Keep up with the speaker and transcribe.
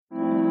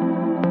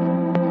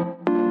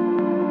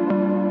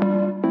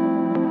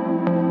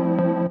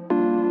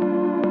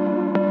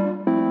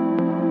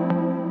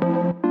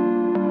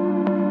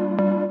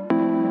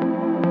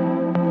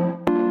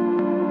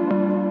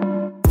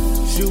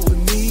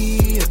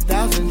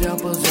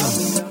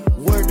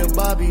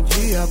Bobby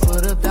G, I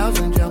put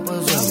 1,000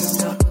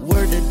 jumpers up.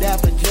 Word to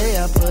Dapper J,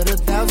 I put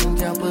 1,000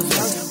 jumpers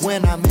up.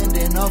 When I'm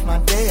ending off my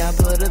day, I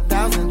put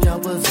 1,000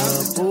 jumpers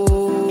up.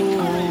 Ooh.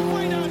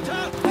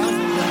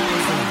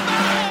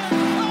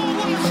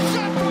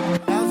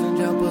 1,000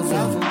 jumpers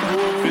up. In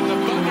the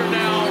Thunder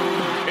now,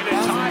 in a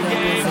tie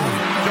game.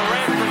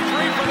 Durant for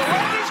three for the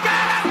win. He's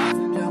got it!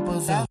 1,000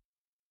 jumpers up.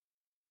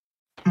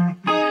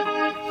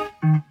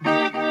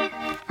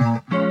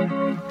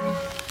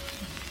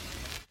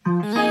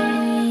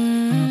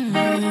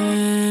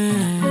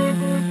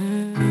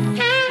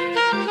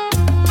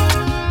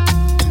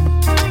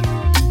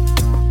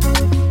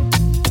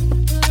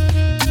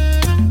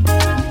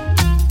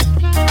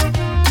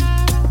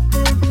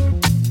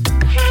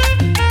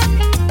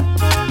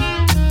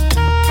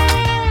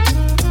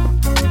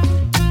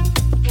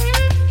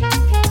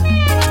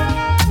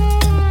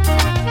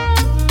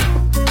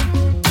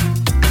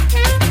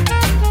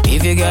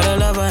 If you got a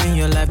lover in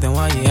your life, then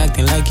why you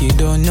acting like you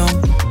don't know?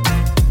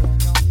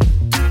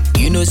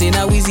 You know, say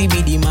now Weezy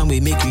be the man, we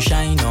make you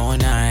shine all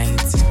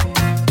night.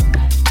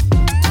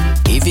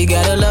 If you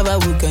got a lover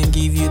who can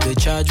give you the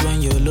charge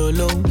when you're low,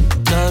 low,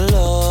 low,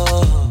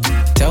 low.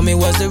 Tell me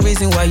what's the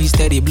reason why you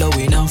steady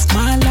blowing off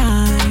my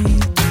line?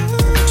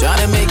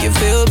 Trying to make you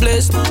feel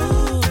blessed.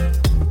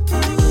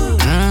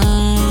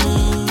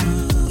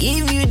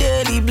 Give you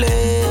daily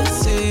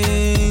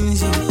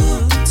blessings.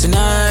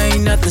 Tonight,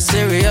 nothing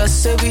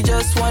serious, so we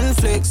just one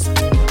flex.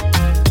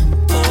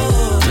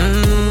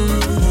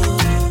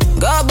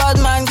 Got bad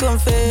man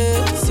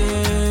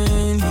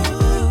confessing.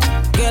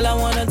 Girl, I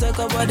wanna talk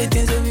about the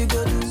things that we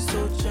go do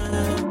so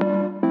chance.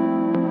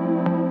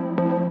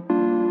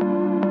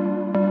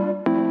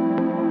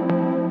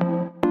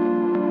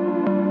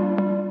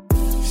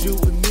 Shoot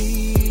with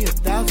me,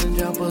 1,000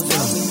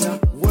 jumpers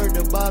up. Word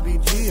to Bobby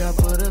G, I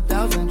put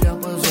 1,000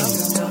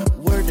 jumpers up.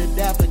 Word to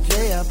Dapper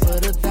J, I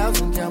put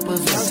 1,000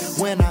 jumpers up.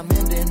 When I'm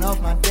ending off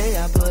my day,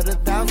 I put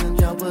 1,000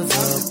 jumpers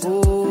up.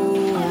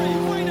 Ooh.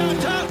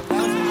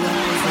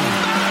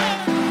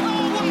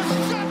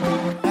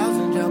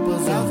 1,000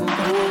 jumpers up.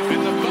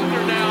 In the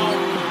Thunder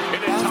now,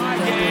 in a tie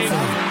game.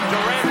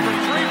 Durant for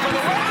three for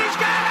the win. He's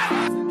got it!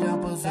 1,000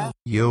 jumpers up.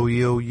 Yo,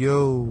 we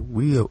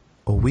a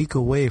week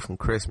away from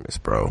Christmas,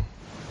 bro.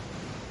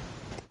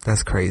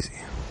 That's crazy.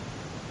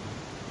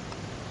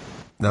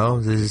 No,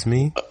 is this just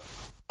me?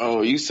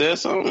 Oh, you said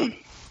something?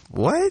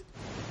 What?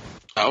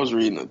 I was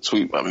reading a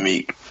tweet by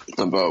Meek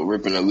about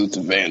ripping a Luther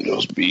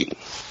Vandross beat.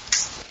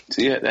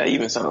 See, that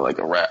even sounded like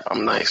a rap.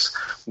 I'm nice.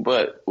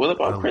 But what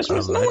about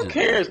Christmas? No one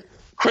cares.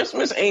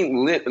 Christmas ain't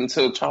lit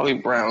until Charlie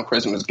Brown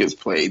Christmas gets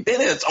played. Then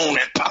it's on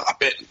and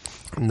poppin'.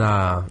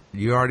 Nah,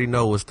 you already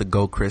know what's the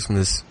Go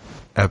Christmas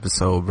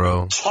episode,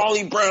 bro.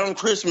 Charlie Brown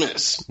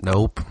Christmas.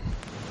 Nope.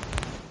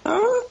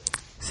 Huh?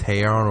 It's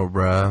Hey Arnold,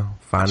 bro.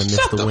 Finding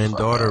Mr. Wynn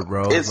daughter,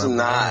 bro. It's Like,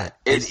 not.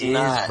 It's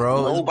not. Is,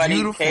 bro. Nobody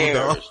it's beautiful,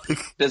 cares. dog.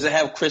 Does it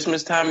have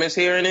Christmas time is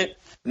here in it?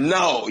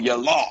 No, you're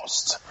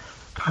lost.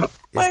 It's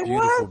like,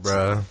 beautiful, what?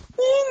 bro.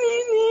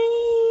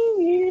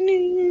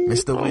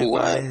 Mr. Wynn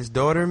what? finding his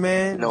daughter,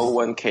 man. No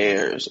one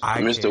cares.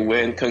 I Mr. care,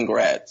 Wynn, man.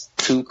 congrats.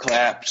 2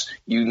 claps.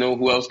 You know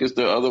who else gets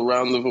the other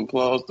round of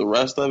applause? The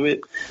rest of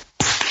it?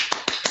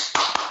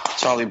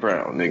 Charlie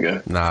Brown,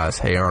 nigga. Nah, it's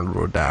Hey Arnold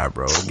will die,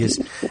 bro.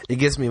 It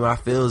gets me my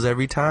feels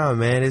every time,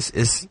 man. It's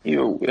It's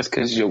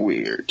because you're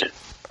weird.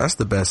 that's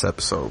the best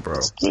episode, bro.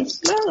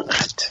 It's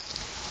not.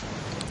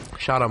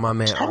 Shout out my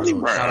man Charlie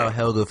Arnold. Brown. Shout out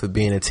Helga for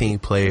being a team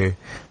player.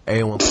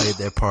 Everyone played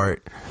their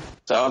part.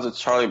 Shout out to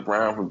Charlie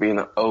Brown for being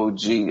an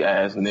OG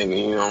ass nigga,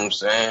 you know what I'm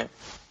saying?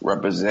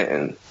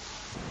 Representing.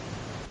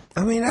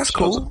 I mean, that's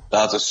cool.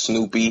 Shout out to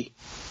Snoopy.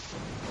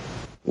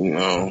 You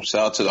know,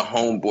 shout out to the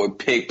homeboy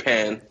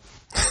Pigpen.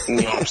 You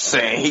know what I'm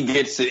saying? He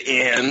gets it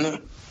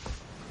in.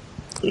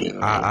 You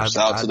know, shout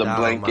out to the die on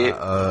blanket.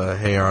 my,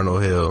 Hey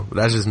Arnold Hill.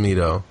 That's just me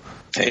though.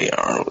 Hey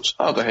Arnold.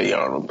 Shout out to Hey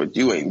Arnold, but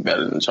you ain't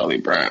better than Charlie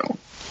Brown.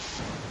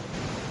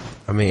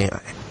 I mean,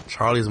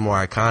 Charlie's more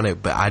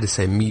iconic, but I just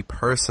say me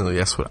personally,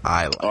 that's what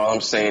I like. All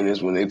I'm saying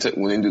is when they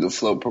do the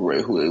float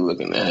parade, who they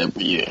looking at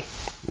every year?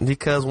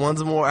 Because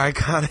one's more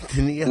iconic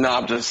than the other.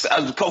 No,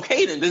 I'm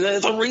cocaine.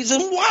 There's a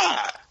reason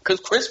why. Because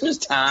Christmas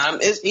time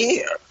is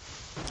here.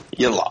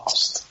 You're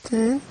lost.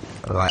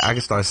 Like, I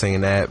can start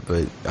singing that,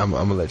 but I'm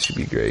gonna let you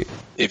be great.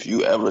 If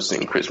you ever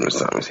sing Christmas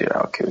time is here,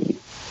 I'll kill you.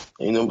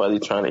 Ain't nobody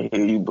trying to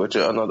hear you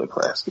butcher another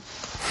classic.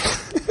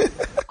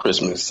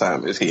 Christmas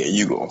time is here.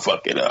 You gonna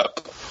fuck it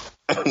up.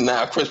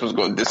 Now Christmas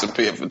gonna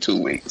disappear for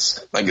 2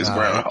 weeks, like it's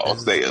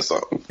Groundhog's Day or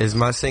something. Is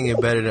my singing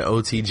better than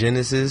OT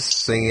Genesis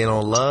singing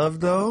on Love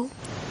though?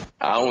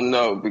 I don't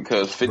know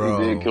because 50 Bro.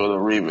 did kill the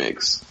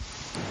remix.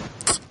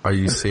 Are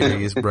you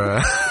serious,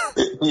 bruh?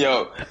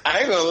 Yo, I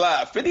ain't gonna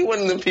lie. 50 one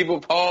of them people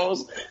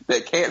pause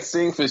that can't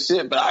sing for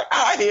shit, but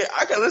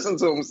I can listen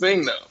to him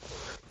sing though.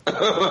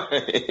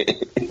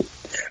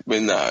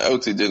 But nah,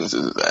 OT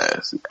Genesis is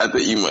ass. I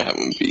think you might have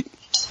him beat.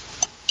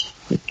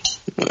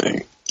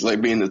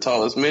 Like being the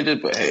tallest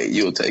midget, but hey,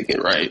 you'll take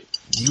it, right?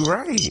 You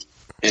right.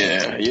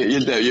 Yeah,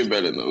 you're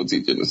better than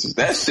OT Genesis.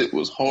 That shit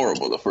was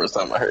horrible the first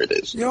time I heard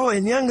that shit. Yo,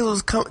 and Youngers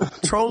was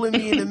trolling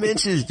me in the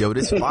mentions. Yo,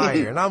 this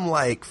fire. And I'm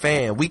like,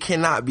 fam, we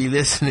cannot be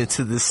listening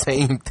to the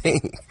same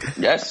thing.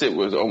 That shit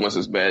was almost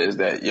as bad as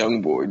that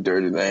Young Boy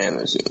Dirty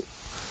Diana shit.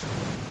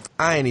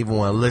 I ain't even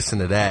want to listen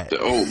to that.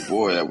 Oh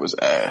boy, that was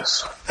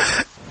ass.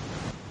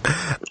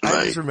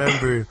 I just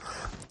remember,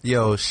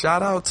 yo,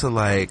 shout out to,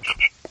 like,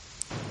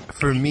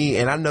 for me,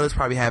 and I know it's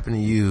probably happened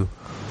to you,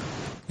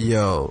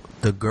 yo,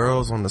 the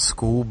girls on the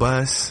school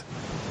bus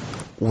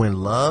when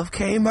Love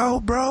came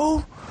out,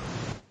 bro.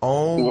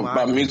 Oh,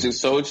 by Music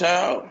Soul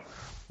Child?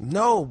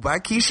 No, by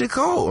Keisha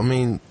Cole. I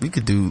mean, we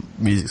could do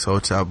Music Soul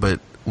Child, but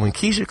when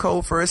Keisha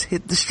Cole first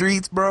hit the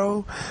streets,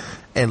 bro,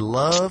 and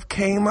Love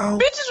came out,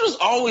 bitches was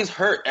always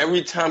hurt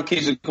every time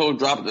Keisha Cole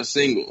dropped a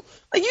single.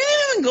 Like, you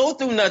didn't even go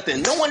through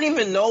nothing. No one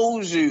even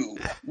knows you.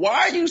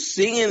 Why are you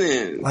singing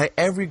it? Like,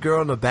 every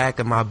girl in the back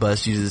of my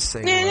bus used to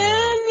sing.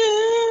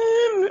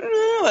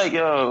 Like,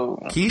 yo.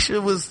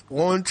 Keisha was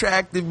on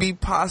track to be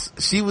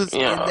she was in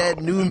that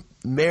new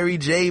Mary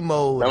J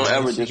mode. Don't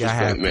ever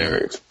disrespect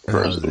Mary,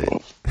 first of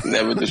all.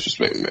 Never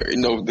disrespect Mary.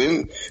 No,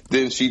 then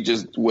she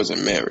just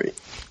wasn't married.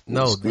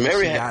 No,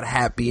 Mary got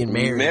happy and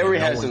married. Mary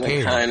has an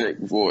iconic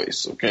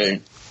voice,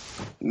 okay?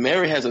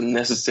 Mary has a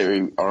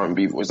necessary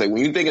R&B voice. Like,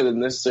 when you think of the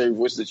necessary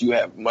voice that you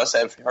must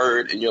have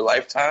heard in your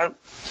lifetime,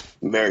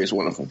 Mary's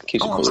one of them. Keisha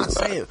Cole is not.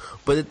 Saying.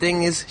 But the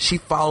thing is, she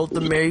followed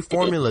the Mary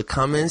formula.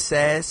 Come in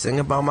sad, sing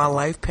about my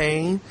life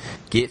pain,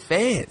 get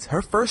fans.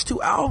 Her first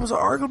 2 albums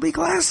are arguably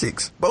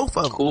classics. Both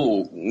of them.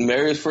 Cool.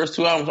 Mary's first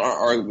 2 albums aren't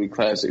arguably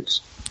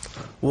classics.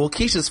 Well,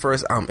 Keisha's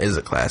first album is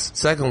a classic.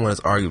 Second one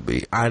is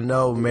arguably. I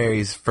know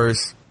Mary's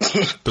first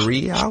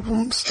 3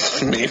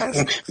 albums?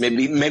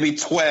 maybe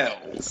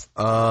 12.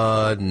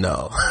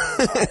 No. Yeah,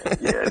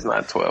 it's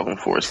not 12,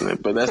 unfortunately.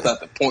 But that's not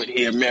the point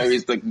here.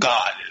 Mary's the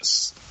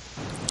goddess.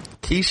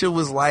 Keisha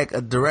was like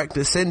a direct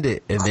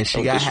descendant, and then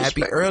she got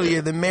happy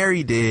earlier than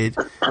Mary did,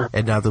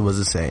 and nothing was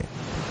the same.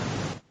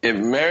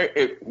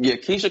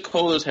 Keisha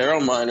Cole is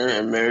Harold Miner,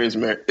 and Mary's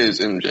is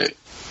MJ.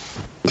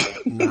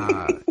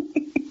 Nah.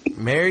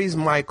 Mary's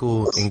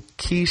Michael, and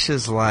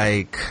Keisha's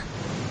like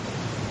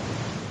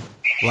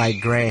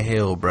Grant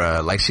Hill,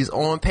 bruh. Like, she's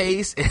on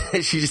pace,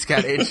 and she just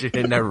got injured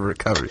and never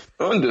recovered.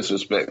 Don't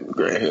disrespect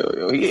Grant Hill,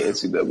 yo. He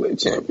is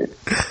NCAA champion.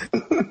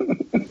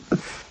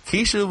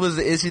 Keisha was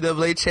the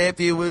NCAA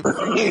champion with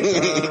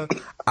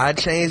I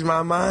Changed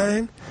My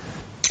Mind.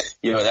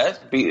 Yo,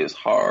 that beat is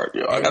hard,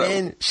 yo. And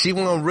then she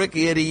won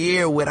Rookie of the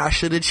Year with I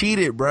Shoulda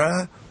Cheated,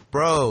 bruh.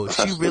 Bro,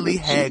 she really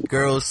had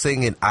girls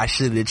singing I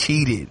Shoulda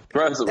Cheated.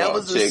 First of all,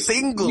 was a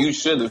single. You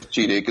should have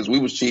cheated because we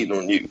was cheating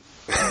on you.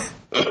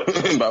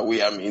 By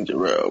we, I mean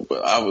Jarrell,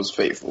 but I was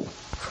faithful.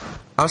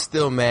 I'm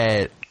still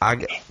mad.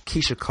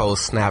 Keisha Cole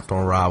snapped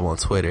on Rob on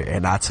Twitter,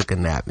 and I took a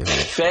nap.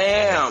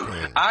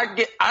 Fam,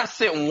 I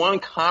sent one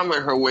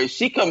comment her way.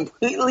 She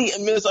completely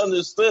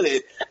misunderstood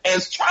it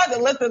and tried to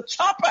let the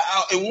chopper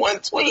out in one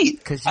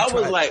tweet.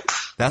 Like,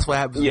 that's what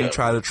happens when you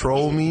try to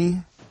troll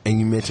me and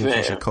you mention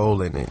Keisha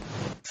Cole in it.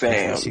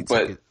 Fam,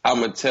 but I'm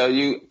going to tell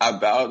you, I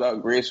bowed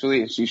out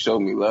gracefully and she showed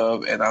me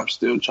love, and I'm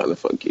still trying to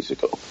fuck Keisha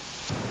Cole.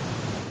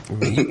 I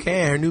mean, you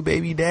can. Her new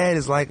baby dad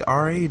is like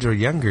our age or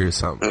younger or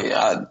something.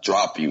 Yeah, I'd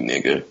drop you,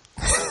 nigga.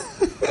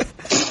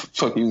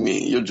 Fuck you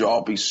mean? Your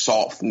jaw be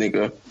soft,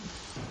 nigga.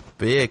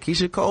 But yeah,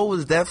 Keisha Cole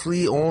was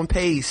definitely on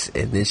pace,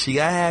 and then she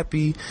got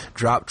happy,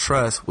 dropped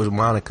Trust with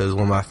Monica is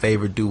one of my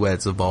favorite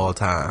duets of all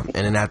time.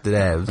 And then after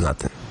that, it was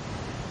nothing.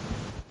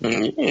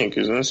 Yeah,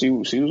 because then she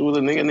was with a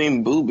nigga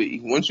named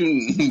Booby. Once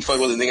you fuck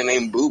with a nigga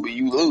named Booby,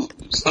 you lose.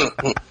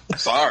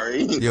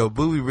 Sorry. Yo,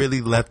 Booby really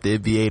left the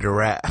NBA to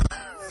rap.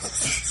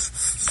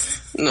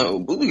 No,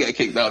 Booby got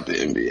kicked out the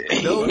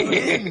NBA. No, he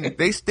didn't.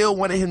 They still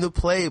wanted him to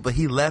play, but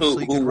he left so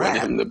he could rap. Who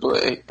wanted him to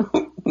play?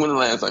 When the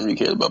last time you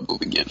cared about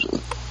Booby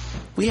Gibson?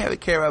 We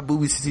haven't cared about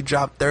Booby since he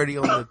dropped 30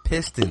 on the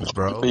Pistons,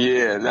 bro.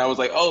 Yeah, and I was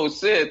like, oh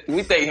shit,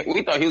 we thought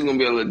he was gonna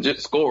be a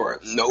legit scorer.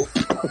 Nope.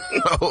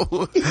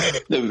 No.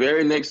 The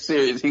very next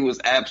series, he was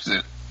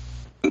absent.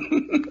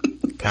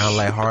 Kind of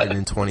like Harden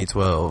in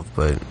 2012,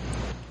 but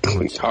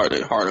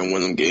Harden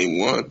won them game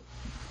 1.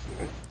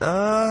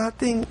 I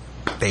think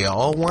they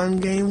all won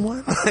game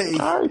 1. All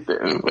right,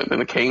 then. But then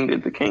the King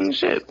did the King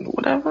shit.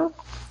 Whatever.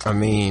 I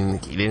mean,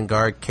 he didn't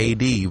guard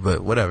KD,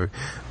 but whatever.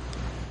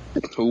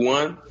 Who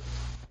won?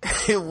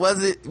 It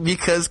wasn't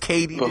because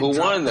KD didn't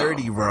drop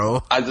 30,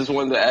 bro. I just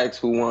wanted to ask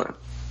who won.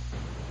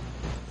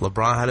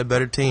 LeBron had a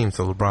better team,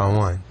 so LeBron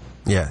won.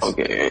 Yes.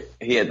 Okay,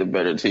 he had the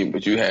better team,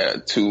 but you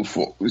had two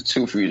future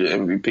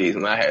MVPs,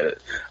 and I had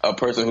a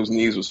person whose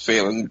knees was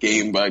failing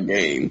game by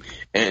game,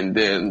 and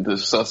then the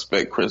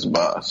suspect Chris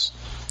Bosh.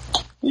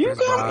 Chris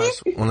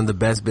Bosh, one of the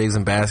best bigs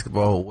in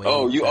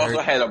basketball. You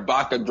also had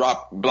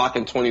Ibaka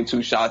blocking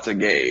 22 shots a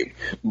game,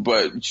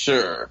 but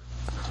sure.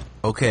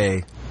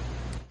 Okay.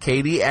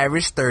 KD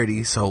averaged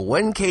 30, so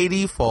when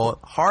KD fought,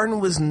 Harden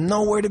was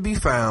nowhere to be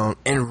found,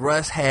 and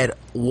Russ had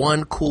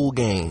one cool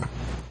game.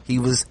 He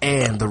was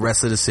and the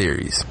rest of the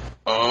series.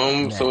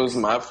 So it's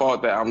my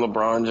fault that I'm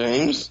LeBron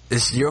James?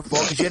 It's your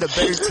fault because you had a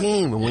better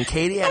team. And when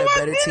KD had a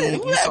better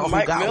team, you saw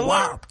who got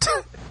whopped.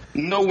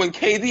 No, when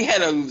KD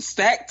had a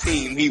stacked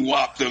team, he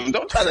whopped them.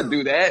 Don't try to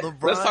do that.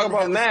 Let's talk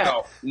about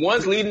now.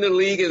 One's leading the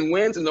league in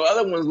wins, and the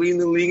other one's leading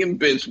the league in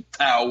bench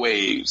towel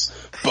waves.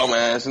 Bum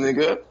ass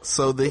nigga.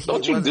 So the Heat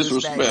don't you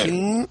disrespect?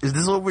 Team? Is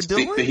this what we're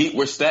doing? The Heat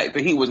were stacked.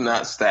 The Heat was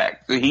not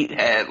stacked. The Heat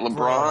had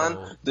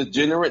LeBron,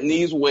 Degenerate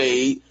Knees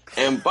Wade,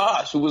 and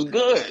Bosh, who was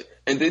good.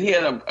 And then he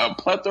had a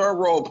plethora of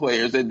role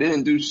players that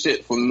didn't do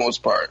shit for the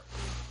most part.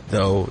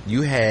 No,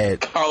 you had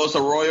Carlos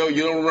Arroyo.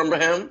 You don't remember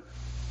him?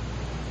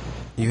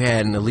 You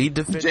had an elite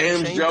defender,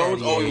 James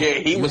Jones. Oh yeah,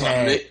 he was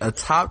a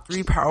top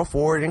 3 power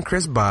forward in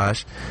Chris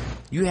Bosh.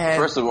 You had,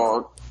 first of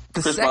all,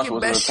 the Chris second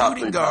Bosh best wasn't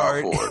shooting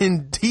guard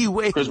in D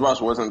Wade. Chris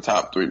Bosh wasn't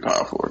top 3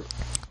 power forward.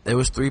 There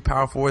was 3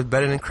 power forwards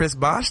better than Chris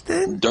Bosh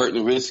then? Dirk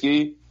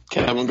Nowitzki,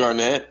 Kevin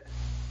Garnett.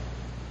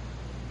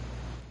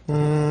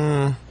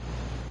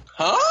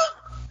 Huh?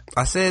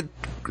 I said,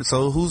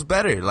 so who's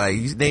better? Like,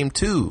 you named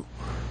 2.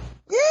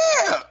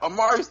 Yeah,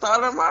 Amari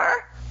Stoudemire.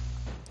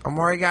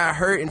 Amari got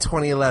hurt in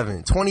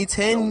 2011.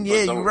 2010,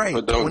 you're right.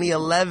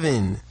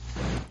 2011.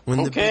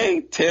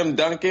 Tim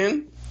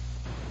Duncan.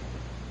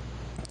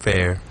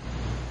 Fair.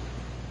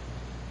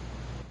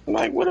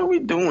 Like, what are we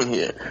doing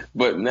here?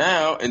 But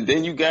now, and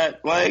then you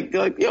got, like,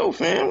 yo,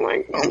 fam,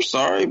 like, I'm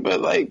sorry,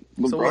 but, like,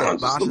 LeBron's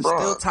so Bosh is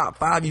still top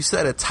 5. You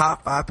said a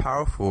top 5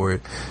 power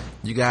forward.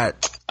 You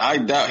got... I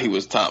doubt he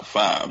was top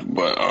 5,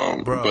 but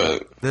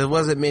there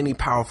wasn't many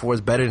power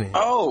forwards better than him.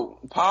 Oh,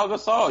 Paul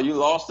Gasol, you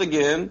lost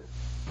again.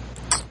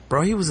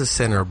 Bro, he was a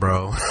center,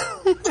 bro.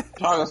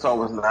 Paul Gasol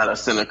was not a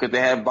center because they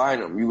had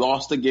Bynum. You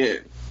lost again.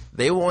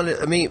 They wanted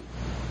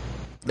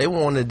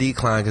to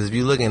decline because if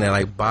you're looking at,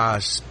 like,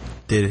 Bosh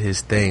did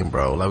his thing,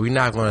 bro. Like, we're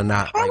not going to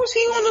not... How was he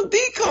on a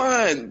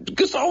decline?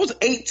 Gasol was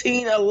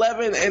 18,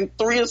 11, and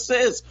 3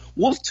 assists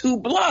with 2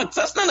 blocks.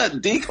 That's not a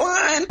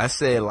decline. I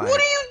said, like... What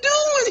are you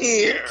doing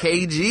here?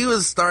 KG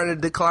was starting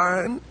to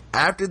decline.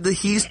 After the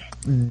Heat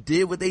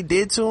did what they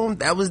did to him,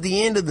 that was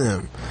the end of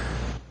them.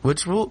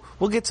 Which we'll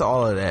get to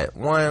all of that.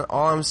 One,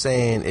 all I'm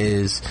saying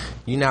is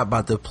you're not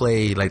about to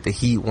play like the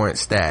Heat weren't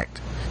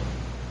stacked.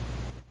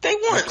 They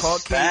weren't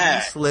caught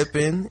stacked. KD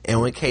slipping,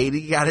 and when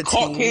KD got a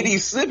caught team... KD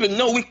slipping?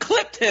 No, we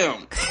clipped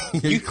him.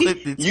 you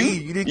clipped the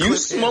team. You didn't clip him.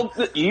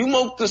 You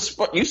smoked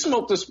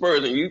the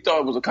Spurs, and you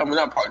thought it was a coming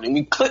up party, and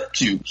we clipped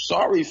you.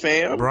 Sorry,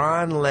 fam.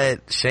 Bron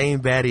let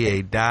Shane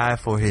Battier die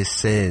for his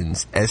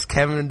sins as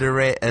Kevin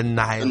Durant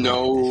annihilated.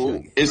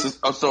 No,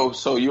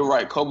 so you're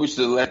right. Kobe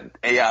should have let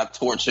AI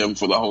torch him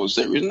for the whole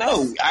series.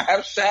 No, I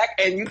have Shaq,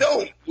 and you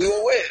don't. We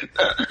will win.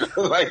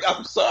 Like,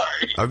 I'm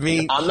sorry. I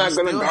mean, I'm not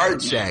going to guard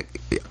Shaq.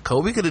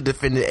 Kobe could have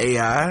defended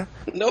AI.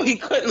 No, he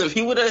couldn't have.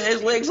 He would have.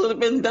 His legs would have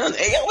been done.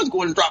 AI was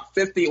going to drop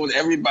 50 on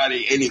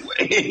everybody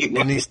anyway.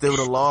 And he still would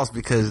have lost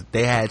because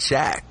they had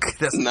Shaq.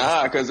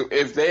 Because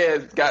if they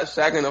had got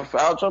Shaq in a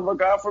foul trouble,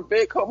 God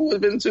forbid, Kobe would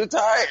have been too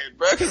tired,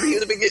 bro. Because he would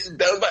have been getting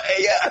done by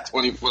AI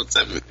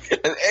 24/7,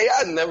 and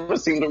AI never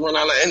seemed to run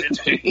out of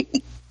energy.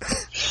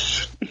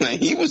 Like,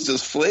 he was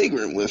just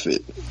flagrant with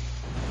it.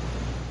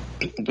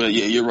 But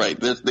yeah, you're right.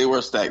 They were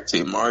a stacked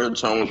team. Mario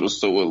Chalmers was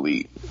so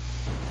elite.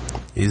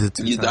 He's a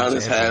two-time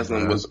Udonis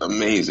Haslem was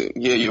amazing.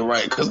 Yeah, you're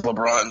right, because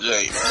LeBron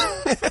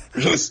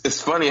James.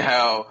 It's funny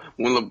how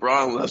when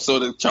LeBron left, so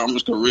did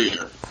Chalmers'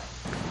 career.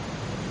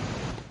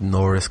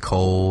 Norris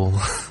Cole.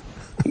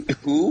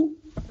 Who?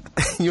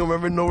 You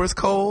remember Norris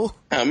Cole?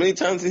 How many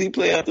times did he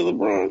play after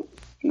LeBron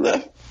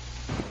left?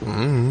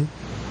 Mm-hmm.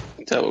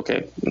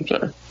 Okay, I'm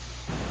sorry.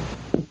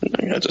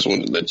 I just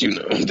wanted to let you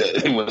know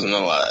that it wasn't a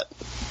lot.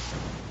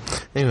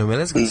 Anyway, man,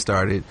 let's get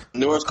started.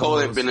 Norris Cole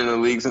had been in the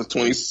league since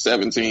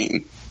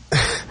 2017.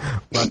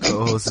 My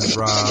co-host is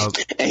Rob.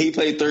 And he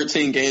played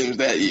 13 games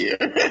that year.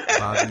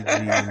 Bobby G,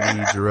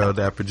 me, Jarrell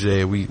Dapper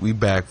J. We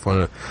back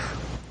for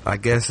I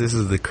guess this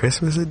is the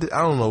Christmas edition.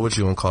 I don't know what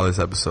you want to call this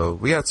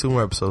episode. We got 2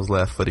 more episodes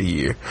left for the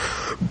year,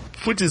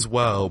 which is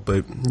wild.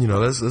 But you know,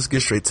 let's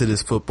get straight to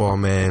this football,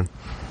 man.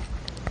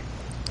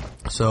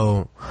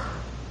 So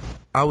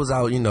I was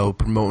out,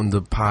 promoting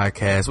the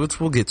podcast, which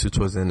we'll get to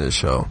towards the end of the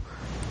show.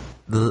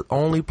 The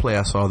only play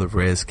I saw of the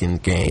Redskins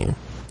game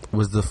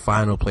was the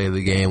final play of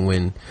the game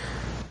when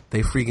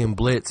they freaking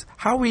blitz.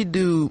 How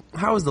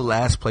was the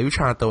last play? We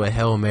trying to throw a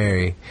Hail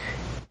Mary,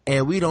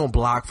 and we don't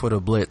block for the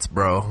blitz,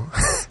 bro.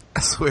 I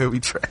swear we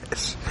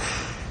trash.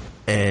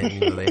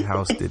 And, they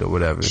housed it or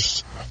whatever.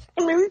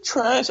 I mean, we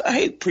trash. I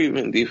hate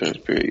prevent defense,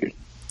 period.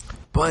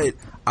 But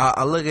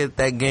I look at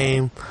that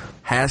game,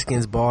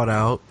 Haskins balled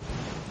out,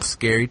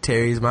 Scary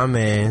Terry's my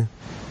man,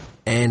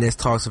 and there's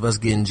talks of us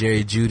getting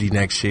Jerry Jeudy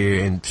next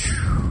year, and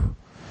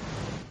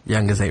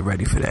youngers ain't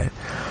ready for that.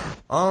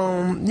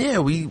 Yeah,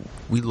 we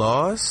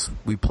lost.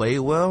 We played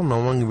well.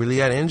 No one really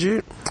got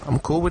injured. I'm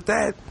cool with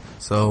that.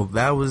 So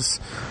that was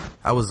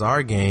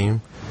our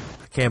game.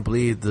 I can't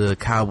believe the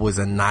Cowboys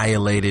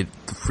annihilated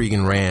the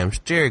freaking Rams.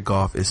 Jared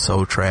Goff is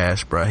so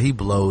trash, bro. He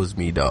blows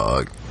me,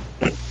 dog.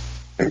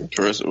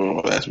 First of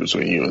all, that's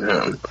between you and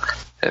him.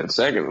 And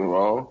second of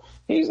all,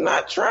 he's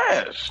not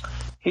trash.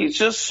 He's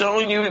just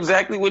showing you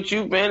exactly what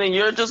you've been, and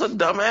you're just a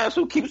dumbass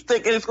who keeps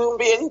thinking it's going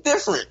to be any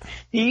different.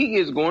 He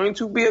is going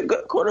to be a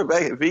good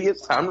quarterback if he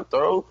gets time to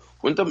throw.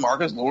 When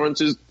DeMarcus Lawrence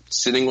is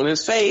sitting on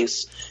his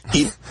face,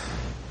 he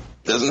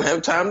doesn't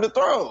have time to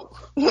throw.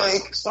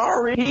 Like,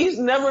 sorry, he's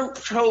never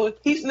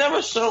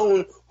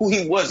shown who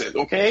he wasn't.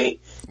 Okay,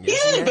 he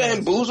didn't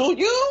bamboozle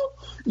you.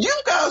 You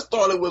guys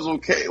thought it was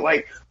okay.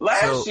 Like,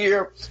 last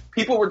year,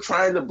 people were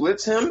trying to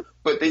blitz him,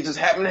 but they just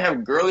happened to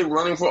have Gurley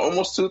running for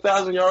almost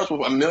 2,000 yards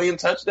with 1,000,000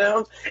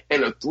 touchdowns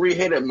and a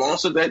 3-headed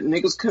monster that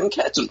niggas couldn't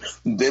catch him.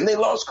 Then they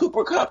lost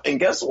Cooper Kupp, and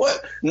guess what?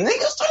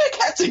 Niggas started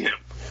catching him.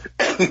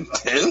 And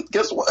then,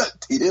 guess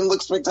what? He didn't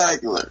look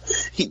spectacular.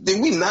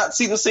 Did we not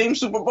see the same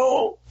Super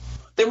Bowl?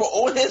 They were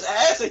on his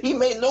ass, and he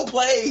made no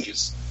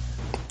plays.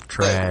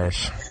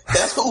 Trash.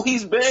 That's who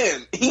he's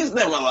been. He's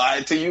never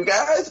lied to you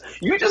guys.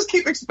 You just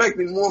keep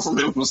expecting more from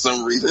him for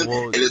some reason,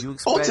 and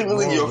it's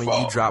ultimately your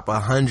fault. You drop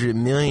 $100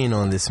 million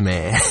on this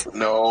man.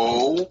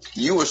 No,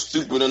 you were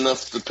stupid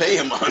enough to pay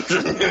him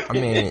 $100 million. I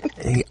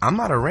mean, I'm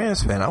not a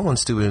Rams fan. I wasn't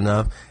stupid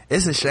enough.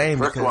 It's a shame.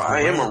 First of all,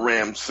 I am a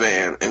Rams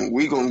fan, and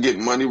we gonna get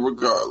money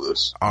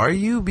regardless. Are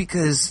you?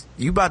 Because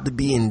you about to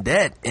be in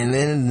debt, and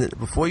then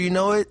before you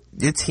know it,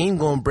 your team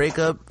gonna break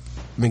up.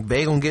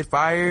 McVay gonna get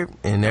fired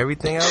and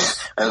everything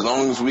else. As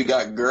long as we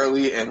got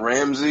Gurley and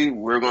Ramsey,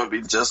 we're gonna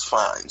be just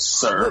fine,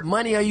 sir. What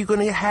money are you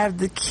gonna have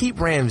to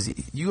keep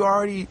Ramsey? You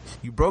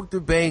broke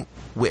the bank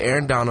with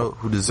Aaron Donald,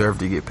 who deserved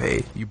to get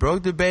paid. You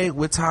broke the bank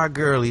with Todd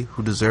Gurley,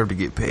 who deserved to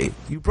get paid.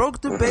 You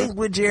broke the bank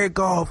with Jared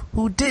Goff,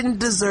 who didn't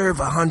deserve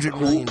 $100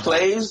 million. Who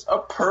plays a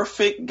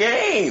perfect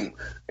game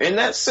in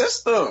that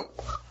system?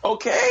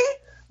 Okay,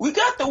 we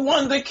got the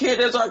wonder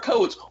kid as our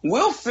coach.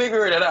 We'll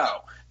figure it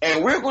out.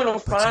 And we're going to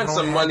find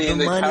some money in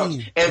the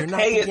couch and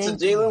pay it to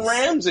Jalen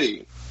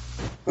Ramsey.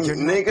 You're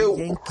nigga,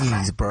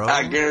 Yankees, bro.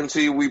 I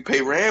guarantee you we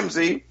pay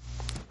Ramsey.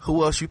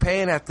 Who else you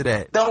paying after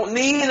that? Don't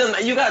need him.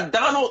 You got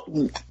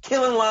Donald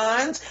killing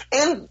lines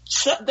and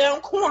shut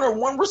down corner,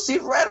 one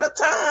receiver at a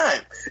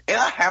time. And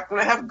I happen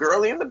to have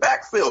Gurley in the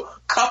backfield.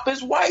 Kupp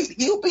is white.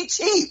 He'll be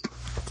cheap.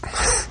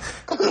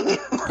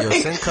 Yo,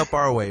 send Kupp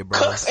our way, bro.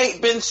 Cooks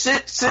ain't been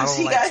shit since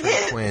he got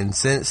hit. Quinn.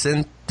 Send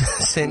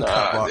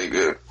Kupp our way.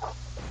 Nigga.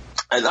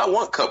 And I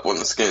want Kupp on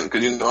the Skins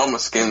because, you know, I'm a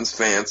Skins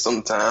fan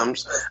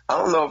sometimes. I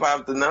don't know if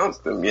I've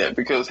denounced them yet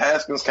because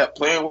Haskins kept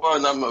playing well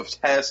and I'm a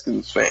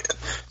Haskins fan.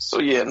 So,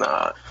 yeah,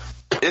 nah.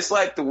 It's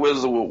like the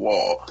Wizard with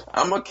Wall.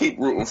 I'm going to keep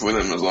rooting for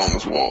them as long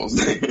as Wall's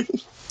there.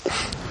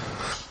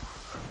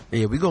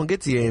 Yeah, we're going to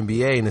get to your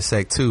NBA in a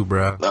sec, too,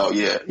 bro. Oh,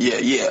 yeah.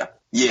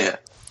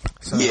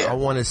 So I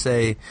want to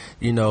say,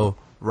 you know,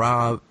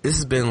 Rob, this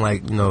has been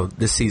like, you know,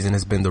 this season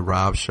has been the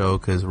Rob show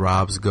because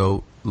Rob's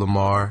GOAT,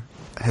 Lamar,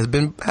 has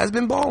been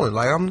balling.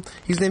 Like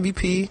he's an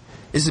MVP.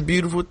 It's a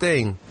beautiful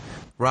thing.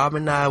 Rob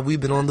and I, we've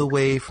been on the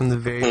way from the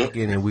very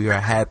beginning. We are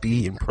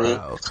happy and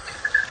proud.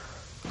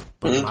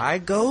 But my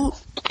GOAT,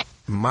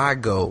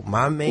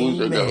 my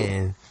main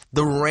man,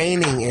 the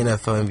reigning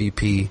NFL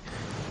MVP,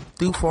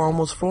 threw for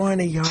almost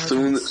 400 yards.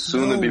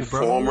 Soon to be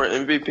former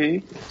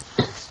MVP.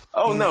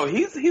 Oh no,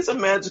 he's a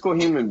magical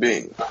human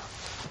being.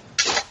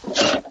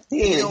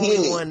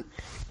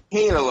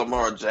 He ain't a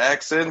Lamar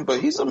Jackson,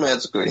 but he's a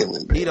magical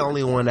human being. He's the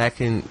only one that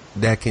can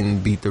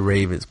beat the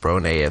Ravens, bro,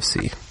 in the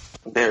AFC.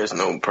 There is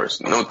no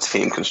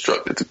team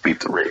constructed to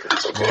beat the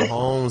Ravens. Okay?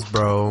 Mahomes,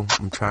 bro.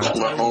 I'm trying to.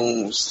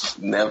 Mahomes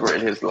never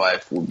in his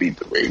life will beat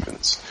the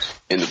Ravens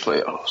in the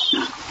playoffs.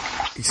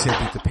 You said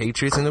beat the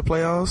Patriots in the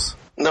playoffs?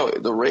 No,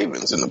 the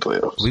Ravens in the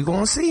playoffs. We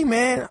gonna see,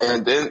 man.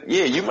 And then,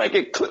 yeah, you might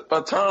get clipped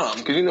by Tom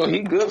because you know he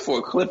good for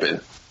a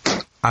clipping.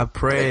 I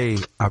pray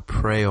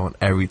on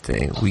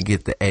everything. We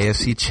get the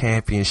AFC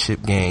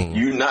Championship game.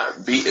 You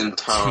not beating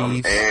Tom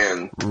Chiefs,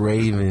 and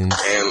Ravens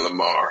and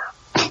Lamar.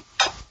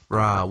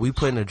 Rob, we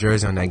putting a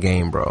jersey on that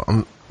game, bro.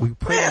 Man,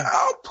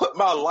 I'll put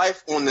my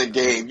life on the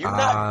game. You're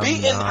not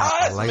beating Heisman.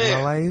 I like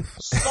my life.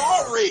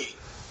 Sorry.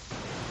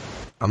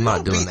 I'm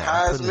not doing that.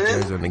 I'm putting the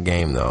jersey on the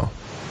game, though.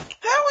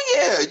 Hell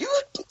yeah. You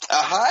a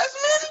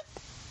Heisman?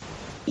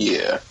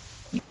 Yeah.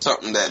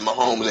 Something that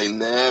Mahomes ain't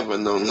never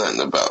known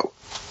nothing about.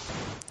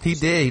 He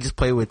did. He just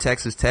played with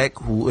Texas Tech,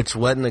 which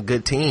wasn't a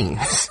good team.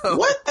 So.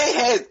 What? They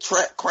had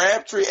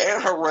Crabtree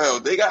and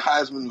Harrell. They got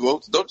Heisman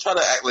votes. Don't try to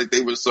act like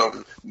they were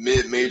some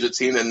mid-major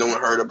team that no one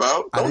heard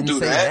about. Don't do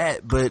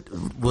that. But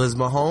was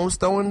Mahomes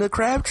throwing the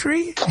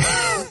Crabtree?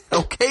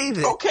 Okay,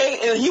 then. Okay,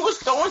 and he was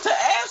throwing to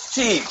ass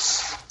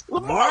cheeks.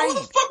 Lamar, who the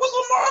fuck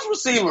was Lamar's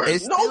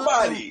receivers?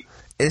 Nobody.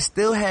 It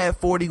still had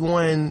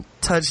 41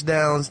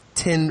 touchdowns,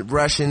 10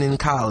 rushing in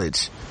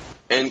college.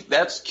 And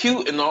that's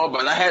cute and all,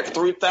 but I had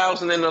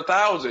 3,000 and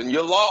 1,000.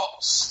 You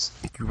lost.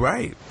 You're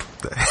right.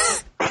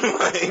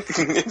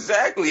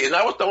 Exactly. And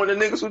I was throwing the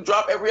niggas who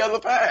drop every other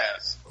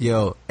pass.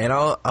 Yo, and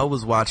I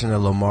was watching a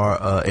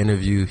Lamar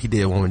interview. He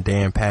did one with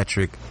Dan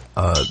Patrick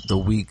the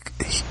week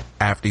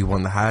after he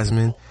won the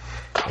Heisman.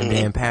 And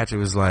then Patrick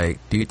was like,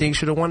 do you think he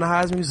should have won the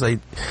Heisman? He was like,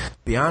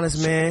 be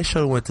honest, man,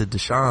 should have went to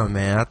Deshaun,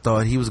 man. I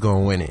thought he was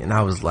going to win it. And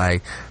I was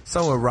like,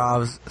 someone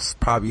Rob's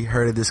probably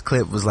heard of this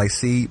clip was like,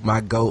 see,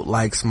 my GOAT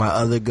likes my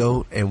other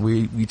GOAT, and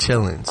we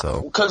chilling,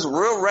 so. Because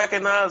real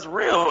recognized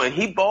real, and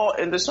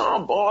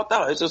Deshaun balled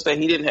out. It's just that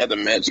he didn't have the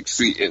magic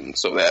feet, and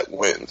so that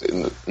wins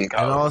in college.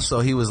 And also,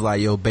 he was like,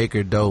 yo,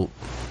 Baker dope.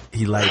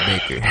 He liked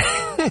Baker.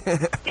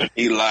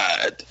 He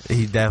lied.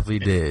 He definitely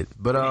did.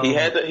 But he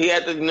had to.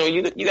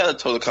 You got to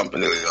toe the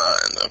company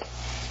line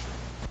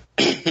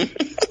though.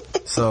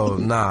 So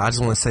I just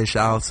want to say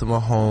shout out to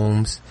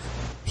Mahomes.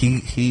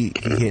 He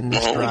hitting the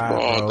stride,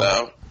 balled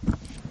out.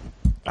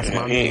 That's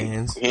my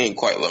man's. He ain't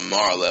quite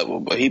Lamar level,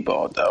 but he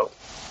balled out.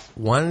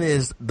 One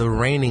is the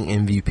reigning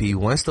MVP.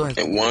 One still has,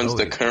 and one's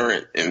the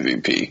current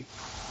MVP.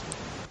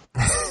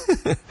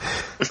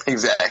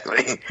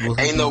 Exactly.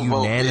 Ain't no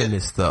vote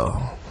unanimous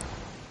though.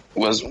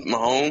 Was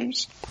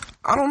Mahomes?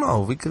 I don't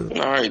know. We could.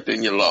 All right,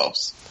 then you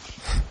lost.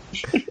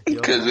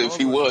 Because if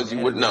he was, you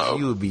would know.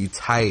 You would be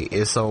tight.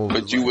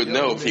 But you would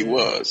know if he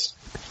was.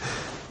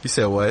 You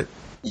said what?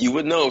 You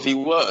would know if he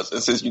was,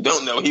 and since you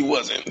don't know, he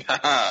wasn't.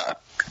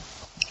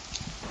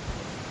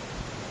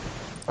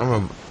 I'm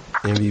a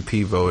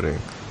MVP voting.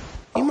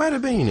 He might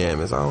have been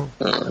unanimous. I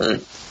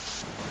don't.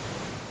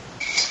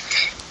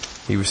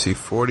 He received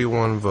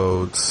 41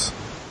 votes.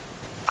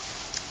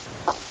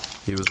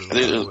 He was.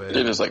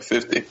 They're just like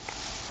 50.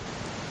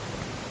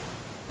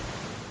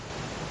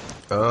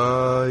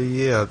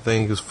 Yeah, I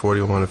think it was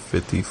 41 to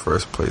 50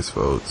 first place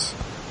votes.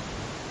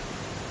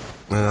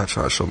 And I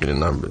try to show me the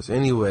numbers.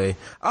 Anyway,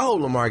 I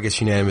hope Lamar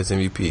gets unanimous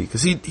MVP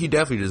because he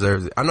definitely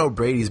deserves it. I know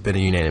Brady's been a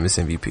unanimous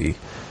MVP.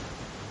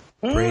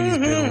 Brady's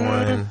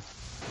been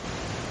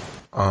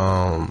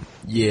one.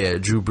 Yeah,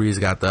 Drew Brees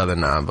got the other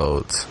 9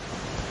 votes.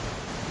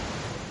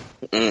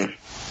 No,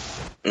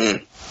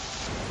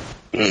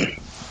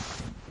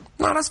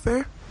 that's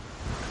fair.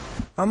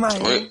 I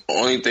might.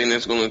 Only thing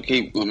that's going to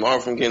keep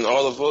Lamar from getting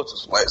all the votes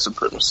is white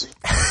supremacy.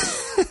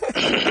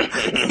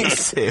 He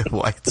said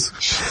white.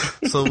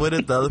 So what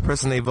if the other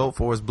person they vote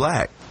for is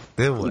black?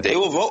 Then what? They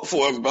will vote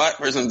for a black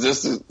person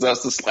just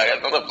to slag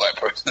another black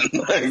person.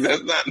 Like,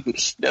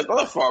 that's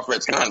not a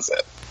far-fetched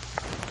concept.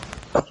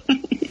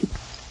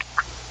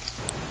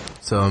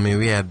 So I mean,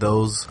 we had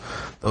those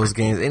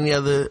games. Any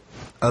other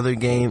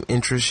game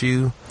interest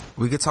you?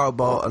 We could talk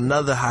about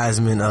another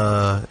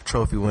Heisman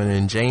Trophy winner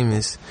in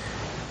Jameis.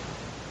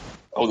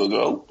 Oh, the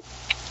GOAT?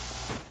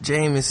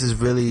 Jameis is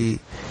really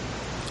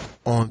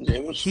on.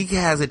 Jameis? He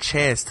has a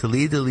chance to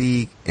lead the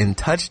league in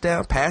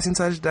passing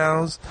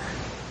touchdowns,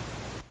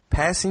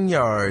 passing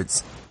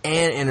yards,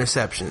 and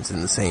interceptions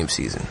in the same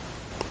season.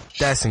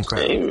 That's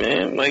incredible. Hey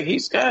man, like he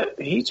just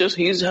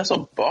has a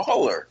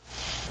baller.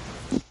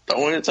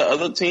 Throwing it to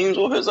other teams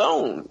with his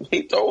own.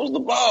 He throws the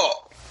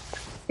ball.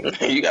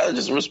 You gotta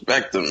just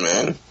respect him,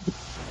 man.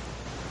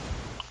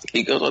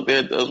 He goes out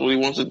there, does what he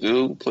wants to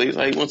do, plays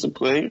how he wants to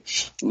play,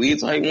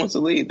 leads how he wants to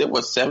lead. They're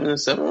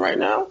 7-7 right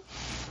now.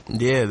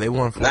 Yeah, they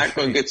won. Not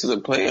going to get to the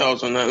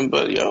playoffs or nothing,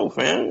 but yo,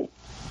 fam,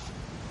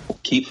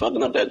 keep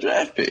fucking up that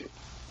draft pick.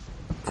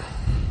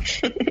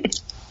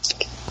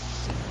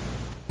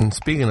 And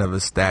speaking of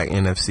a stacked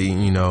NFC,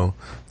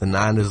 the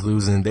Niners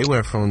losing, they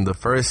went from the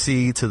 1st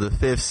seed to the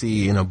 5th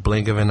seed in a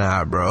blink of an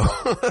eye, bro.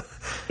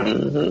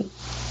 Mm-hmm.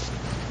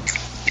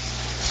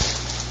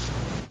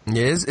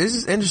 Yeah, it's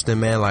just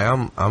interesting, man. Like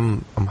I'm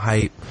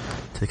hyped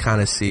to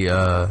kind of see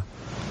how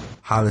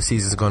the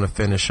season's going to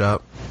finish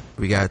up.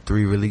 We got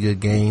 3 really good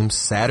games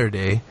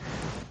Saturday.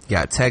 You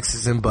got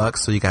Texas and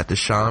Bucks, so you got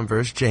Deshaun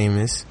versus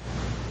Jameis.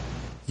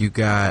 You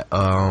got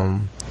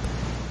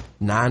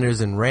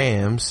Niners and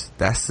Rams.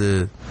 That's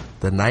the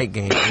night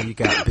game. And you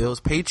got Bills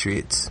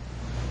Patriots.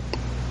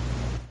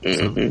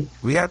 Mm-hmm. So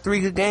we got 3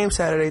 good games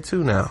Saturday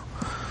too now.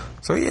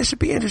 So yeah, it should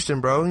be interesting,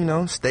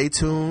 bro. Stay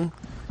tuned.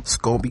 It's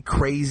gonna be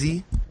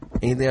crazy.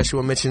 Anything else you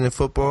want to mention in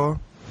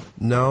football?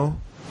 No?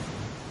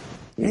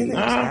 Anything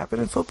else happen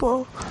in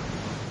football?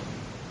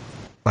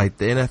 Like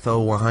the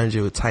NFL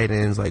 100 with tight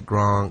ends like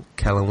Gronk,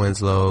 Kellen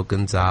Winslow,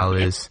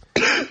 Gonzalez,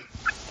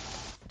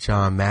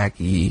 John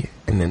Mackey,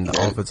 and then the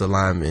offensive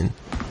lineman.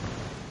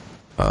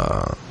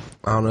 I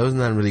don't know. It was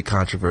nothing really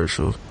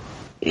controversial.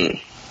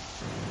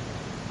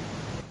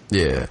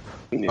 Yeah.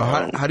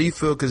 How do you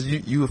feel? Because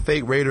you a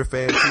fake Raider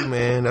fan too,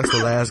 man. That's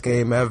the last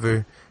game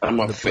ever. I'm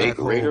a fake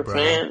Raider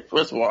fan.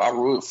 First of all, I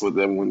rooted for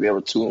them when they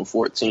were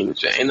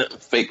 2-14. Ain't nothing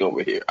fake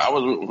over here. I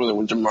was rooting for them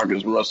when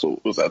Jamarcus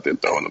Russell was out there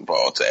throwing the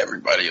ball to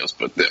everybody else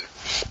but them.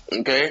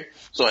 Okay?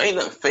 So ain't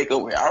nothing fake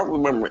over here. I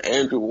remember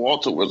Andrew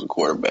Walter was a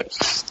quarterback.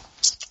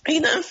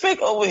 Ain't nothing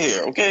fake over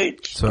here, okay?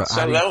 So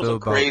that was a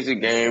crazy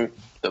game,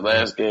 the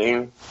last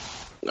game.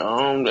 It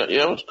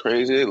was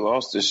crazy. They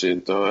lost this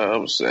shit, though. That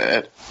was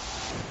sad.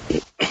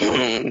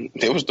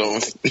 They was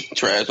throwing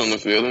trash on the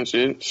field and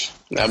shit.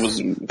 That was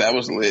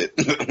lit.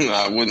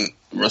 I wouldn't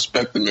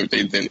respect them if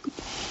they didn't.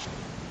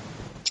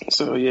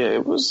 So yeah,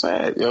 it was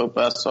sad, yo.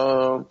 But I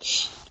saw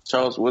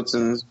Charles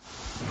Woodson's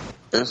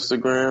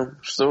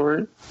Instagram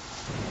story,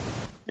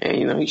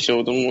 and he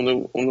showed them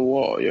on the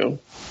wall, yo.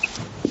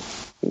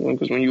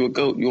 Because when you a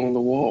GOAT, you on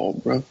the wall,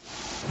 bro.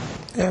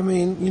 Yeah, I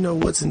mean, you know,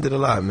 Woodson did a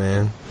lot,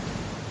 man.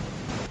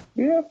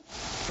 Yeah.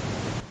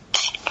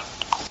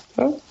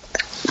 Huh?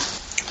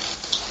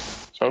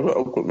 Shout out to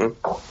Oakland, man.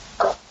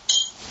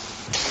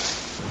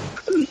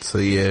 So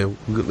yeah,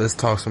 let's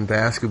talk some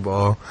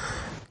basketball.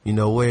 You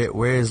know,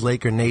 where is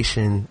Laker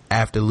Nation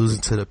after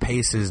losing to the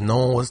Pacers? No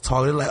one was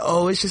talking. They're like,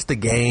 oh, it's just a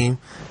game.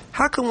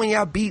 How come when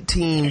y'all beat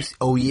teams,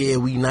 oh yeah,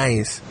 we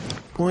nice.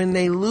 But when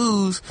they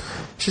lose,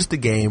 it's just a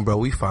game, bro.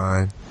 We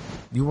fine.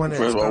 You want to?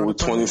 First of all, we're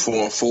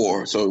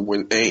 24-4, so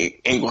they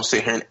ain't gonna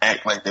sit here and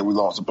act like that we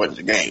lost a bunch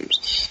of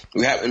games.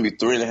 We happen to be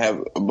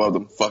 3.5 above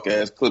the fuck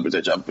ass Clippers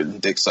that y'all been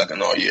dick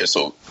sucking all year.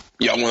 So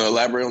y'all want to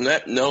elaborate on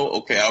that? No,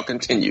 okay, I'll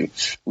continue.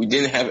 We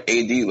didn't have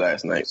AD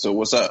last night, so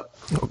what's up?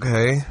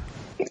 Okay.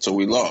 So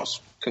we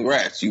lost.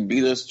 Congrats, you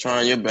beat us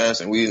trying your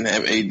best, and we didn't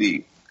have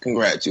AD.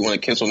 Congrats. You want a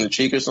kiss on the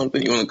cheek or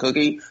something? You want a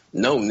cookie?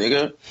 No,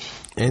 nigga.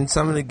 In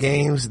some of the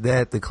games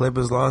that the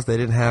Clippers lost, they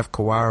didn't have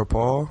Kawhi or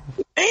Paul.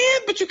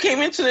 But you came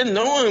into it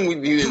knowing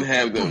you didn't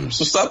have them.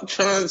 So stop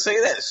trying to say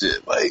that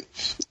shit. Like,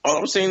 all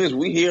I'm saying is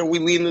we here and we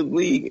leading the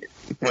league.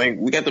 Like,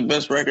 we got the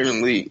best record in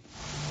the league.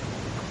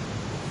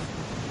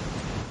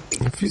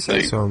 If you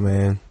say so,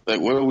 man. Like,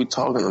 what are we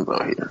talking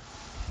about here?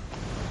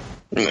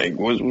 Like,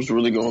 what's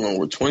really going on?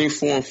 We're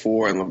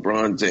 24-4, and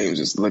LeBron James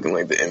is looking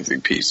like the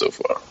MVP so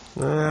far.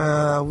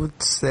 I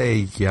would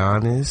say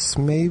Giannis,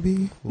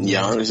 maybe.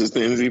 Giannis is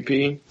the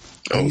MVP?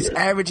 He's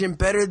averaging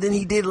better than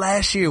he did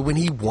last year when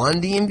he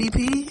won the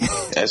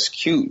MVP. That's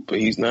cute, but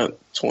he's not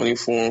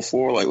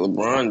 24-4 like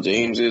LeBron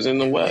James is in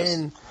the West.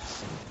 And,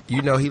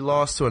 you know, he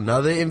lost to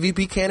another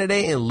MVP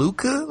candidate in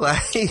Luka.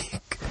 Like,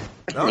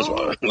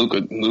 no.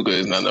 Luka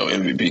is not no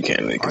MVP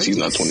candidate because he's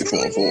not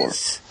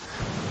 24-4.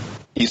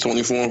 He's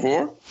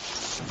 24-4?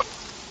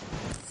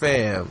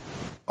 Fam.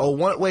 Oh,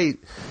 wait.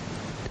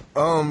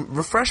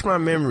 Refresh my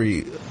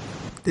memory.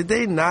 Did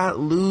they not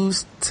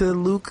lose to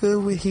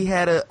Luka? He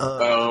had a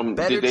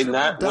better did they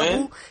not triple-double?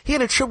 win? He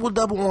had a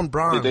triple-double on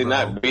Bron. Did they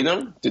not beat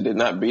him? Did they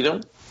not beat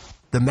him?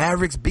 The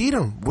Mavericks beat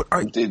him.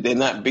 Did they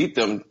not beat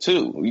them,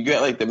 too? You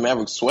got like the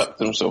Mavericks swept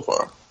them so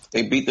far.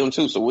 They beat them,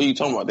 too. So what are you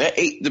talking about?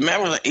 The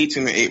Mavericks are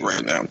 18-8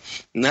 right now,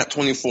 not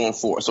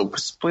 24-4. So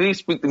please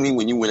speak to me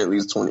when you win at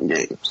least 20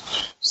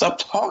 games. Stop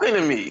talking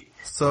to me.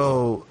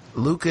 So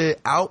Luka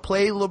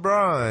outplayed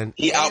LeBron.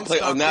 He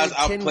outplayed. Oh, now it's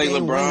outplay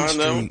LeBron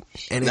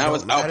though. Now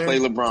it's outplay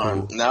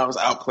LeBron. Cool. Now it's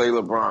outplay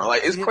LeBron.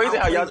 Like it's crazy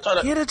how y'all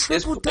try to. It's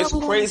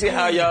crazy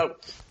how y'all.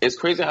 It's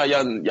crazy how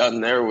y'all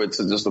narrow it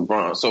to just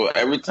LeBron. So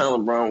every time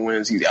LeBron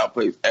wins, he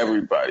outplays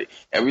everybody.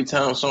 Every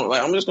time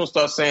I'm just gonna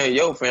start saying,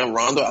 "Yo, fam,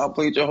 Rondo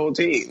outplayed your whole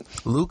team."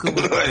 Luka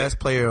was the best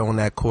player on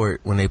that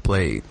court when they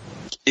played.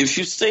 If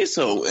you say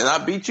so, and I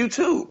beat you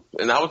too,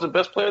 and I was the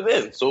best player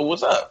then. So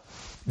what's up?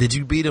 Did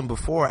you beat them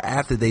before or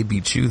after they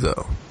beat you,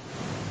 though?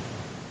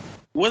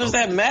 What does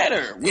that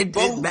matter? It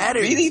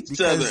matters beat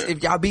each other.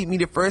 If y'all beat me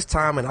the first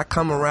time and I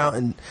come around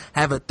and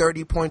have a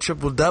 30-point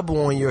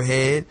triple-double on your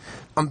head,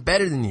 I'm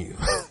better than you.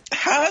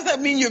 How does that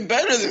mean you're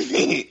better than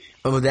me?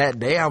 Oh, that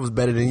day I was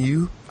better than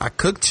you. I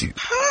cooked you.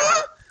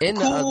 Huh? In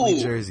the ugly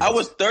jerseys. I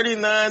was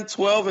 39,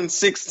 12, and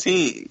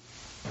 16.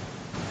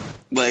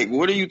 Like,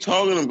 what are you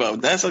talking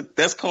about?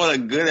 That's called a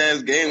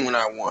good-ass game when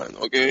I won,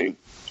 okay?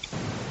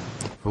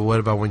 But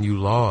what about when you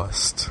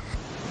lost?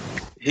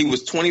 He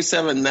was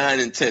 27, 9,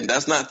 and 10.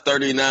 That's not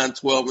 39,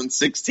 12, and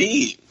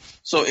 16.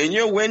 So in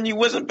your win, you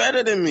wasn't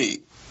better than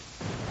me.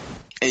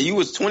 And you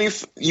was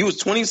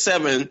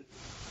 27,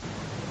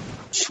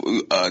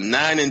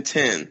 9, and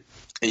 10.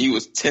 And you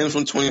was 10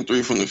 from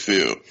 23 from the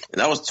field. And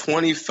I was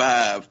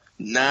 25,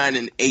 9,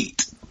 and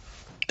 8.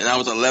 And I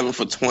was 11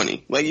 for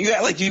 20. Like, you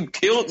got like you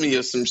killed me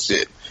or some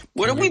shit.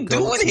 What are we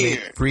doing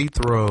here? Free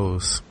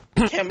throws.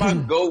 Can my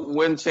GOAT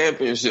win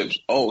championships?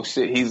 Oh,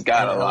 shit, he's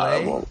got a lot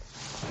of them.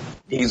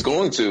 He's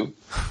going to.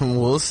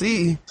 We'll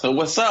see. So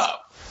what's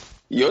up?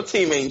 Your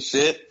team ain't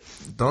shit.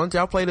 Don't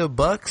y'all play the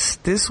Bucks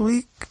this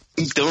week?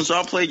 Don't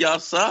y'all play y'all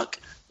suck?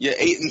 You're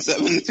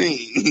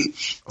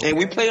 8-17. And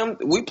we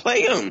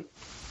play them.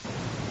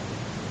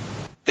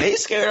 They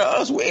scared of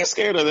us. We ain't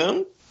scared of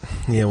them.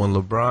 Yeah, when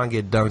LeBron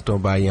get dunked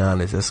on by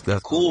Giannis, that's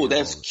cool.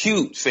 That's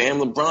cute, fam.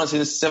 LeBron's in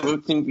his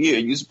 17th year.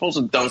 You're supposed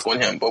to dunk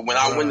on him. But when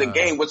I win the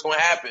game, what's going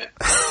to happen?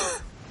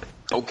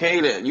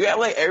 Okay, then. You act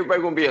like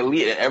everybody going to be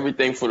elite at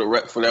everything for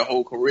their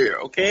whole career,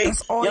 okay?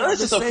 That's all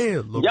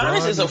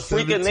Giannis is a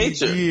freak of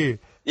nature. Year.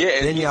 Yeah,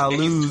 and then y'all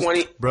lose.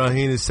 Bro,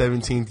 he in his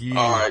 17th year.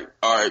 All right.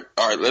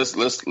 Let's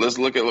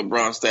look at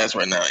LeBron's stats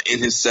right now in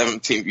his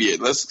 17th year.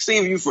 Let's see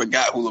if you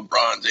forgot who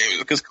LeBron James is,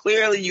 because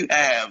clearly you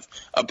have.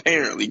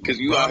 Apparently, because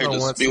you out here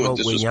just spewing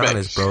disrespect.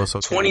 Giannis, bro. Okay.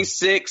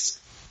 26,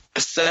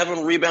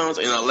 7 rebounds,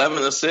 and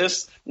 11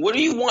 assists. What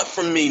do you want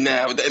from me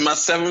now in my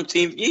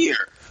 17th year?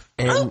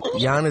 And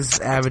Giannis is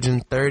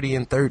averaging 30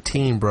 and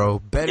 13, bro.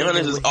 Better.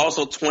 Giannis is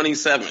also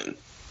 27.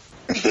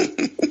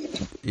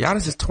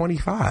 Giannis is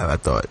 25, I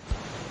thought.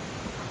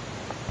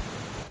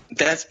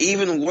 That's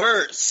even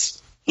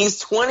worse. He's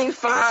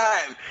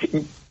 25.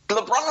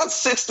 LeBron's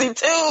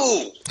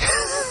 62.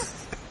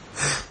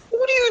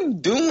 What are you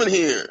doing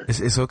here?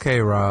 It's okay,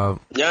 Rob.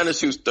 Giannis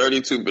shoots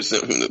 32%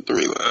 from the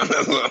 3 line.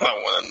 That's what I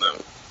want to know.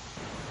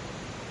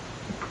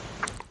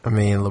 I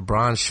mean,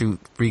 LeBron shoot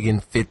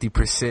freaking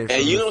 50%.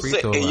 And you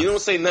don't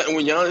say nothing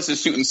when Giannis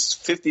is shooting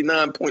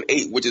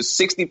 59.8, which is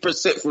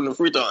 60% from the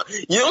free throw line.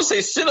 You don't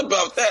say shit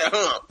about that,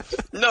 huh?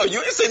 No, you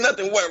ain't say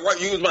nothing. Right?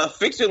 You was about to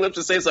fix your lips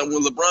to say something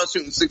when LeBron's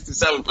shooting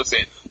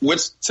 67%,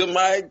 which to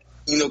my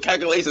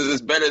calculations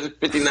is better than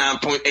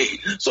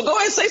 59.8. So go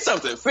ahead and say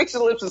something. Fix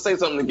your lips and say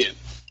something again.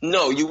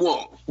 No, you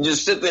won't.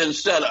 Just sit there and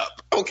shut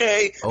up.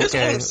 Okay? That's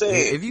what I'm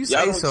saying. If you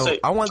say so,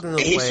 I want them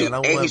to play.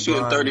 And he's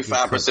shooting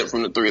 35%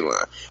 from the 3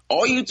 line.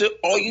 All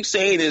you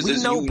saying is,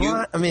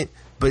 Bron. I mean,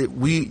 but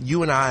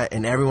you and I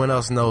and everyone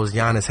else knows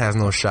Giannis has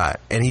no shot,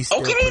 and he's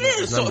still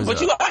but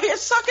you out here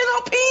sucking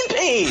on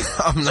peen.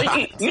 I'm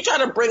not. You try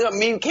to bring up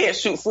me can't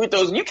shoot free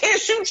throws, and you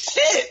can't shoot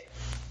shit.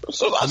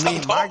 So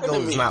my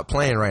goal is not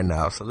playing right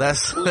now. So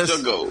that's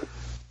your goal.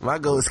 My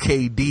goal is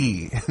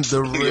KD,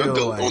 the real your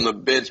goal on the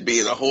bench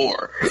being a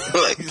whore,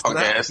 like punk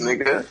ass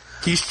nigga.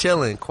 He's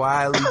chilling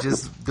quietly,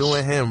 just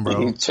doing him, bro.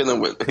 He's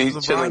chilling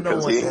because don't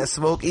want that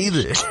smoke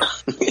either.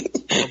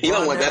 He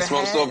don't want that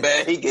smoke so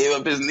bad he gave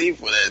up his knee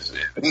for that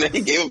shit. And then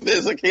he gave up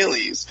his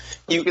Achilles.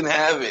 You can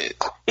have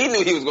it. He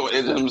knew he was going to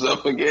injure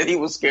himself again. He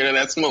was scared of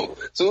that smoke.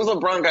 As soon as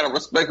LeBron got a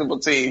respectable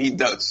team, he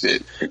ducked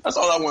shit. That's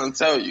all I want to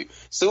tell you.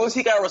 As soon as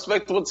he got a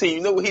respectable team,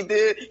 you know what he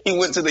did? He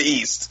went to the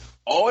East.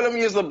 All them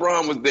years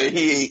LeBron was there,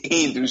 he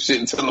ain't do shit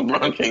until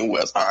LeBron came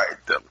west. All right,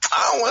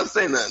 I don't want to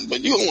say nothing,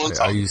 but you don't want to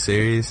talk. Are you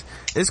serious?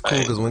 It's cool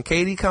because when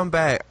KD come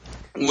back,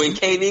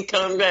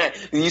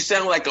 you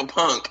sound like a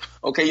punk.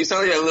 Okay, you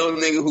sound like that little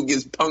nigga who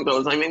gets punked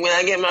all the time. When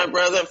I get my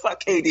brother,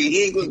 fuck KD.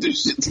 He ain't gonna do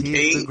shit to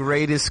He's the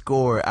greatest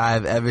scorer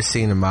I've ever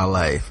seen in my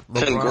life.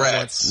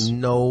 Congrats.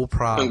 No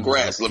problem.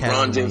 Congrats.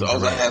 LeBron James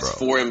also has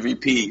 4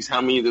 MVPs. How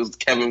many does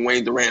Kevin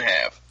Wayne Durant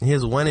have? He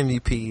has 1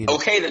 MVP.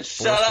 Okay, then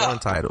shut up.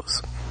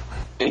 Titles.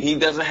 And he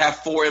doesn't have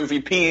 4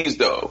 MVPs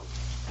though.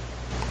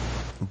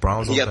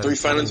 He got 3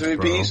 Finals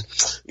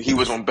MVPs. He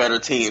was on better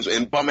teams.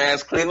 And bum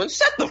ass Cleveland,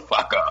 shut the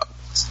fuck up.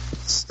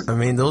 I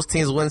mean, those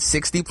teams won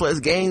 60 plus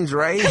games,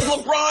 right? It's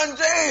LeBron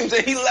James,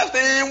 and he left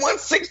it and won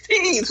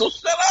 16. So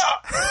shut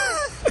up.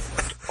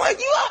 Like,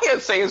 you out here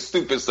saying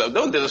stupid stuff.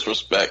 Don't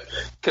disrespect.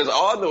 Because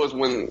all I know is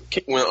when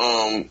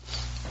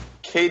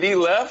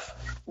KD left,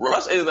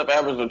 Russ ended up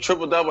averaging a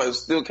triple-double and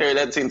still carried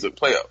that team to the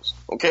playoffs.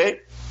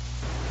 Okay?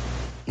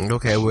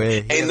 Okay,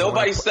 ain't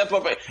nobody step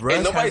up.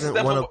 Russ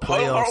hasn't won a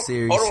playoff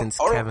series since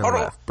Kevin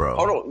left, bro.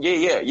 Hold on,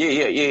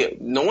 yeah.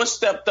 No one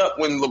stepped up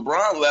when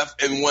LeBron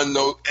left and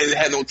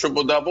had no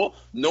triple double.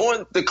 No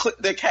one, the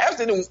Cavs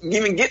didn't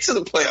even get to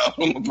the playoffs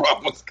when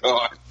LeBron was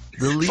gone.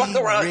 The league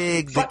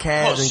rigged the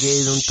Cavs and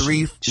gave them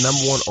 3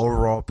 number 1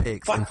 overall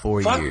picks in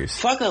 4 years.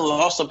 Fucking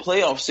lost a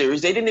playoff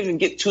series. They didn't even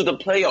get to the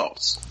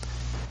playoffs.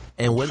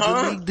 And what did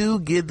the league do?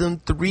 Give them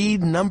 3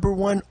 number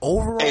 1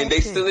 overall and they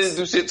picks. Still didn't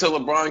do shit till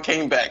LeBron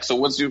came back. So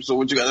what you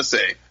gotta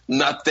say?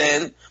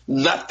 Nothing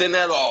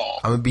at all.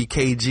 I'm gonna be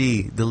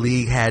KG. The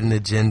league had an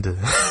agenda.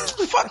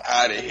 Fuck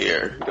out of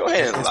here. Go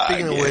ahead and lie.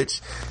 Speaking of which,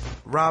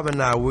 Rob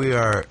and I, we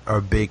are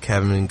big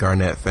Kevin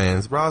Garnett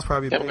fans. Rob's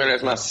probably Kevin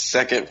Garnett's my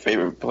second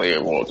favorite player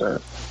of all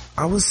time.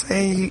 I was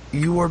saying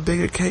you were a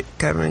bigger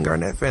Kevin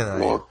Garnett fan than I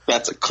am. Well,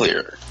 that's a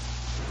clear.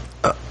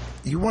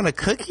 You want a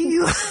cookie?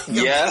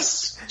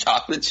 Yes,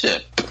 chocolate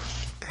chip.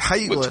 How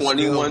you with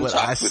 21 what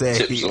chocolate I say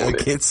chips on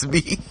against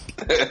me?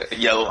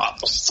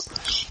 Yellows.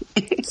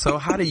 So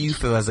how do you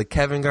feel as a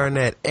Kevin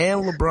Garnett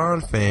and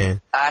LeBron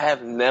fan? I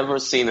have never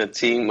seen a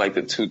team like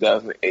the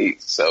 2008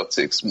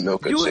 Celtics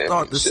milk a championship. You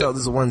thought the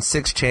Celtics won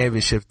 6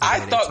 championships.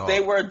 I thought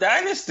they were a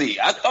dynasty.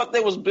 I thought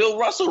there was Bill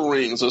Russell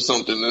rings or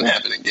something that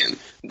happened again.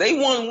 They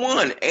won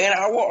 1, and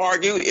I will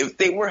argue if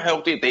they were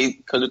healthy, they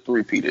could have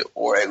repeated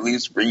or at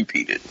least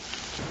repeated.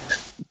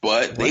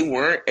 But they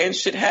weren't, and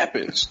shit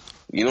happens.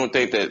 You don't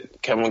think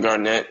that Kevin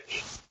Garnett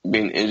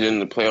being injured in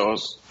the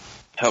playoffs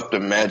helped the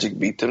Magic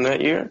beat them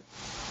that year?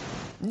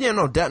 Yeah,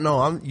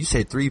 you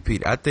say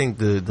 3-peat. I think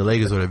the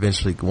Lakers would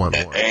eventually won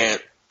more.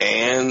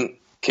 And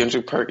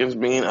Kendrick Perkins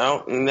being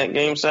out in that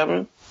game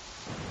 7.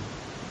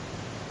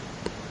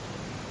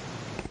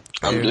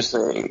 I'm just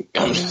saying.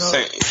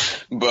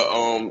 But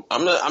I'm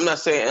not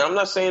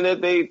saying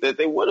that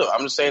they would have.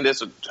 I'm just saying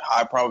there's a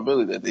high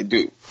probability that they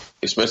do,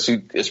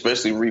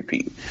 especially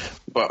repeat.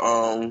 But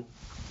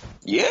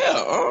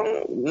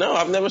no,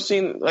 I've never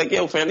seen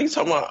fam. He's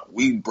talking about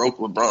we broke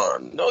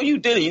LeBron. No, you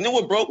didn't. You know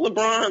what broke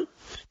LeBron?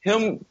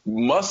 Him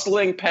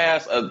muscling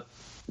past a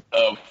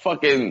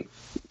fucking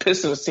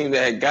Pistons team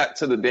that had got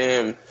to the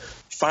damn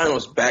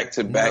finals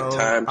back-to-back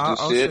times and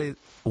shit.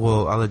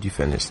 Well, I'll let you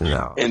finish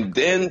now. And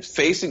then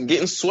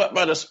getting swept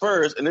by the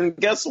Spurs, and then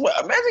guess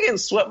what? Imagine getting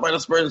swept by the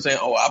Spurs and saying,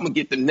 "Oh, I'm gonna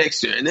get them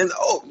next year." And then,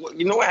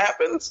 you know what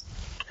happens?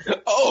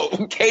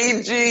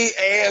 KG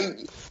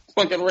and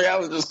fucking Ray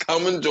Allen just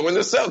come and join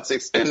the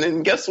Celtics, and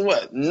then guess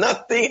what?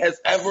 Nothing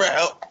has ever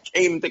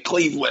came to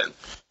Cleveland.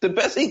 The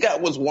best he got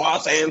was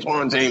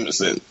Antoine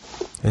Jameson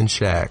and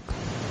Shaq.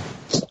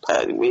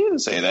 We didn't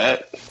say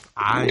that.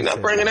 We're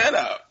not bringing that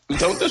up.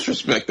 Don't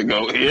disrespect the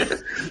GOAT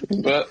here.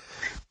 But,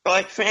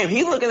 like, fam,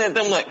 he looking at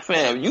them like,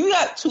 fam, you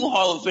got 2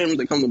 Hall of Famers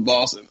that come to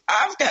Boston.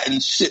 I've gotten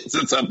shit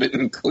since I've been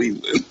in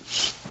Cleveland.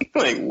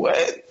 Like,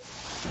 what?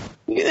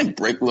 You didn't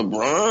break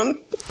LeBron?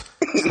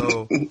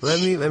 So, let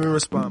me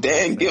respond.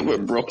 Dan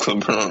Gilbert broke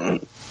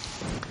LeBron.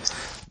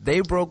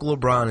 They broke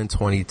LeBron in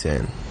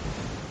 2010.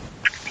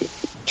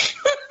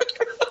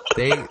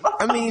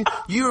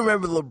 You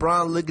remember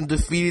LeBron looking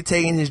defeated,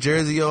 taking his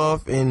jersey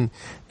off, and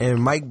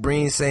Mike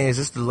Breen saying, "Is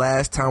this the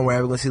last time we're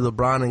ever going to see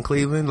LeBron in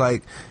Cleveland?"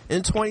 Like,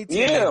 in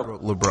 2010, they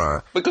broke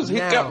LeBron. Because he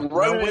kept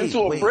running into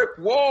a brick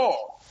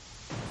wall.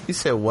 You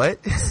said what?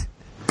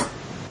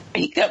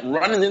 He kept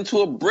running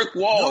into a brick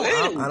wall. They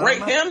didn't break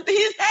him. He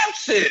didn't have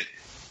shit.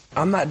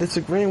 I'm not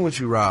disagreeing with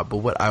you, Rob, but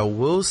what I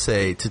will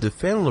say to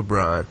defend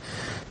LeBron,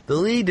 the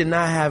league did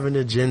not have an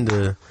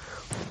agenda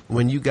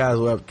when you guys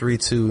were up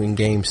 3-2 in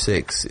Game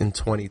 6 in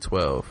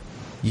 2012.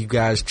 You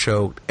guys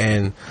choked,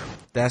 and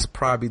that's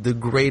probably the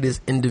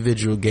greatest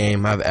individual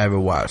game I've ever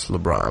watched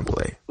LeBron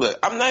play. Look,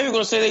 I'm not even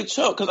going to say they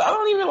choked, because I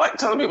don't even like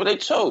telling people they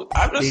choked.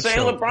 I'm just saying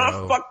choked,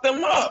 LeBron fucked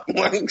them up.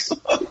 Like,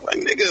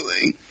 nigga,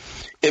 like,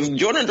 if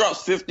Jordan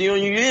drops 50 on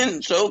you, you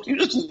didn't choke. You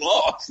just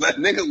lost. That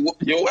nigga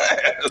whooped your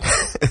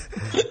ass.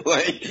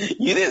 Like,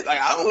 you didn't, like,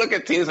 I don't look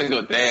at teams and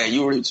go, damn,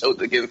 you already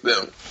choked against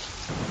them.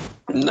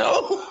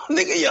 No,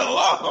 nigga, you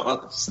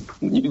lost.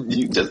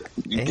 You can't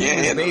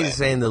handle it.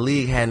 Saying the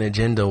league had an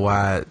agenda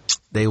why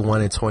they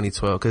won in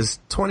 2012, because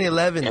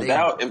 2011 if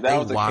that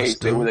was the case,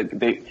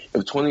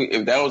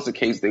 if that was the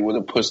case, they would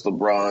have pushed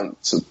LeBron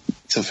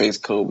to face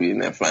Kobe in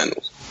that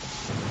finals.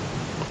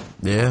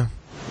 Yeah.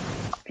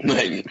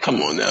 Like,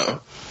 come on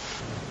now.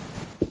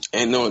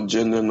 Ain't no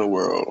agenda in the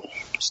world.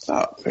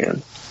 Stop,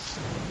 man.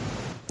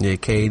 Yeah,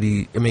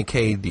 KG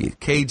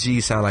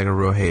sound like a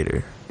real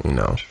hater, you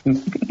know.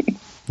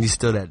 He's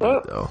still that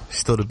dude, though.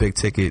 Still the big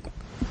ticket.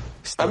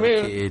 Still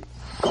the kid.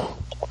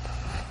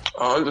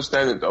 I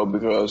understand it, though,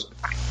 because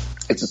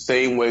it's the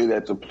same way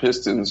that the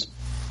Pistons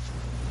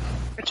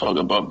talk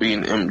about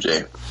being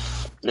MJ.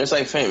 It's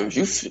like, fam, if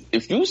you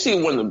see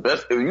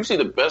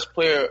the best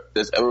player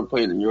that's ever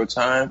played in your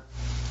time,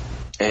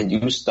 and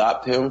you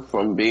stopped him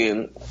from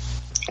getting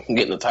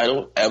the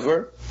title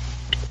ever,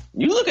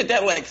 you look at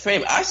that like,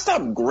 fam, I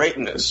stopped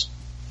greatness.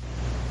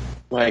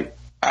 Like,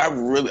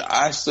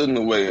 I stood in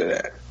the way of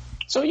that.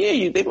 So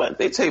yeah,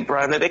 they take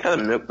pride in that. They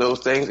kind of milk those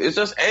things. It's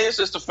just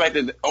the fact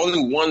that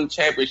only one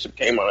championship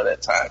came out of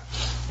that time.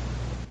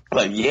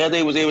 Like, yeah,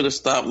 they was able to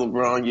stop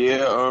LeBron.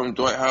 Yeah,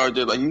 Dwight Howard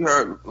did. Like, you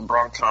heard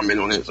LeBron comment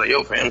on it. It's like,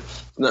 yo, fam,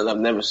 nothing I've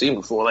never seen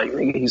before. Like,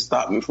 nigga, he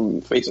stopped me from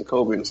facing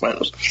Kobe in the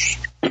finals.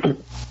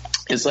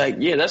 It's like,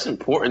 yeah, that's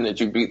important that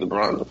you beat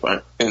LeBron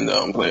in the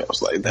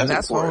playoffs. Like,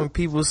 that's why when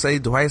people say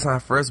Dwight's on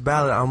first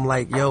ballot, I'm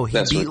like, yo, he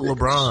beat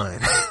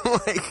LeBron.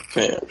 Like,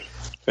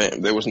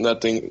 fam, there was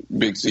nothing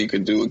Big Z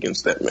could do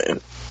against that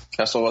man.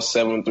 I saw a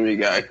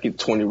 7'3" guy get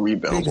 20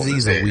 rebounds. Big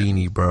Z's a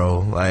weenie, bro.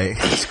 Like,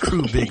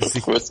 screw Big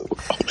Z. First of all,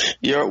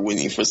 you're a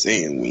weenie for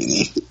saying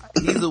weenie.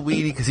 He's a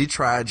weenie because he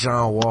tried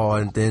John Wall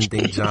and didn't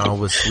think John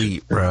was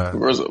sweet, bro.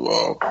 First of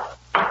all,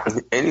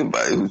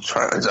 anybody who's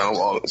trying John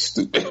Wall is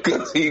stupid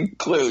because he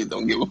clearly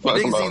don't give a fuck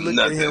Big about Z looked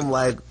nothing. At him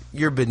like,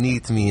 you're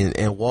beneath me,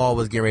 and Wall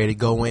was getting ready to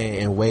go in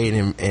and wait,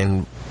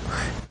 and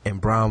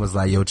Brown was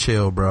like, yo,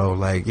 chill, bro.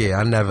 Like, yeah,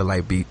 I never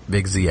liked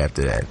Big Z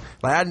after that.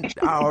 Like,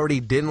 I already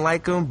didn't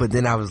like him, but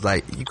then I was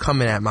like, you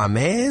coming at my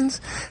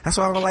mans? That's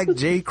why I don't like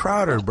Jay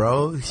Crowder,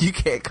 bro. You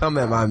can't come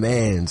at my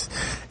mans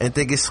and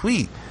think it's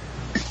sweet.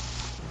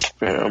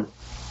 Fam,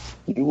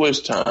 you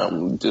waste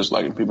time just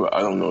liking people I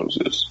don't know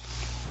exist.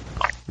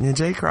 Yeah,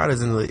 Jay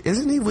Crowder's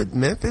isn't he with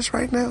Memphis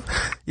right now?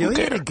 Yo,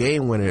 he had a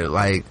game winner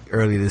like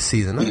early this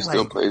season. He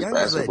still plays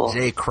basketball. Let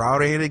Jay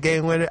Crowder hit a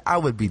game winner, I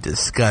would be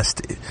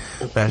disgusted.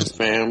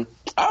 Fam,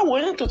 I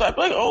wouldn't because I'd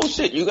be like, oh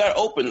shit, you got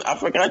open. I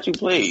forgot you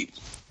played.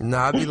 No,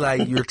 I'd be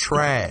like, you're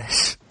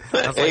trash.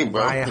 That's hey, like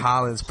bro. Ryan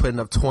Hollins putting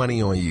up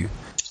 20 on you.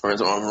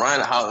 First of all,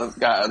 Ryan Hollins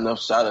got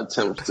enough shot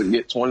attempts to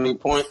get 20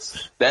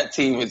 points. That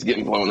team is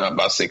getting blown out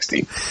by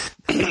 60.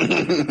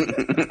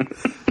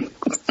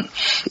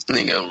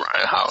 Nigga,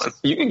 Ryan Hollins,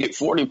 you can get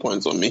 40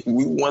 points on me.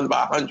 We won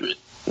by 100.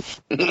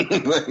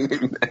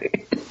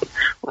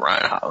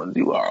 Ryan Hollins,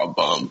 you are a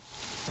bum.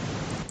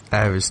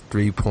 Averaged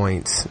 3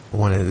 points.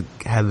 Wanted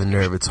to have the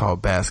nerve to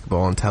talk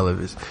basketball on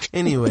television.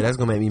 Anyway, that's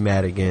gonna make me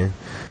mad again.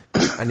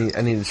 I need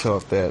to show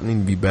off that. I need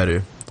to be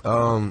better.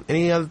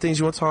 Any other things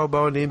you want to talk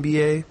about in the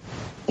NBA?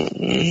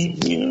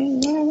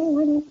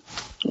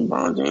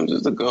 LeBron James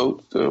is the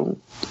GOAT, so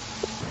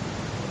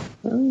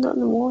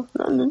nothing more.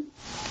 Nothing.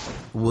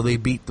 Will they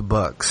beat the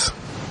Bucks?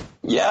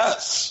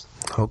 Yes.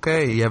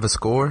 Okay, you have a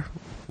score?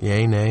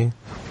 Yay, nay?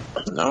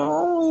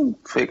 No,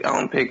 I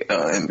don't pick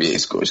NBA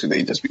scores because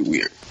they just be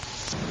weird.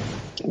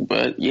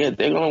 But yeah,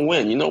 they're gonna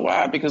win. You know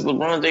why? Because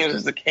LeBron James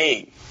is the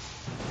king.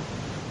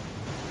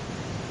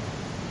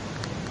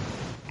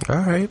 All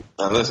right.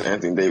 Unless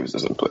Anthony Davis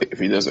doesn't play. If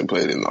he doesn't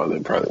play, then no, they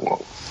probably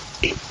won't.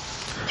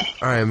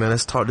 All right, man.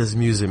 Let's talk this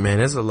music, man.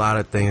 There's a lot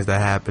of things that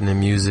happen in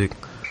music.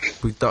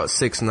 We thought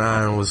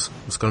 6ix9ine was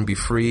gonna be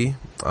free.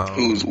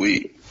 Who's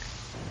we?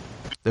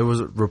 there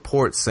was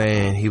reports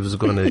saying he was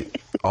going to,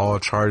 all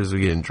charges were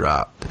getting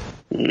dropped.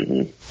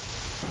 Mm-hmm.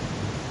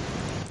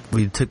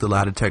 We took the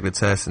lie detector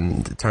test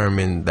and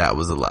determined that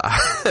was a lie.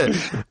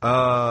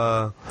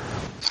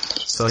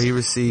 So he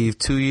received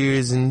 2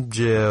 years in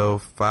jail,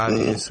 5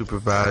 years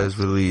supervised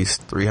release,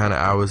 300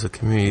 hours of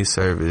community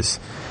service,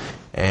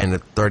 and a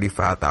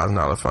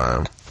 $35,000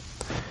 fine.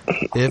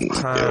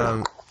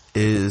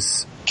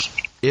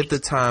 If the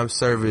time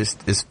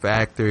serviced is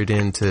factored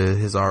into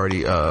his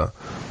already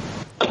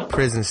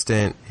prison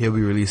stint, he'll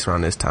be released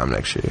around this time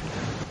next year.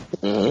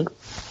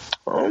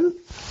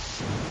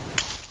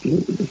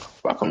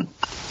 Fuck him.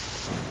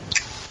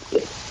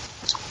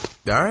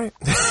 All right.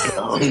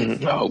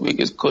 I hope he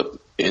gets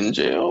put in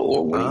jail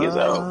or when he gets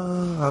out.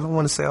 I don't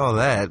want to say all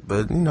that,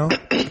 but you know.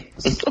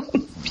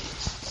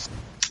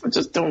 I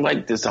just don't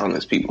like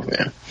dishonest people,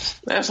 man.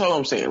 That's all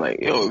I'm saying.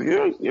 Like, yo,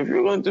 if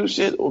you're gonna do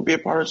shit or be a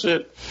part of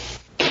shit,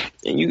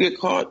 and you get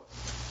caught,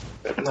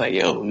 like,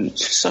 yo, it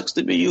sucks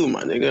to be you,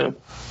 my nigga.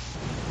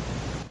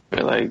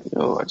 But like,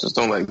 yo, I just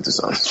don't like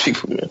dishonest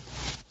people, man.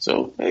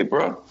 So, hey,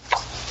 bro,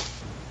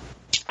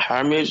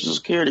 hire me as your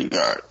security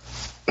guard,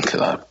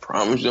 because I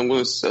promise you I'm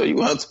going to sell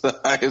you out to the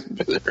highest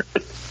bidder,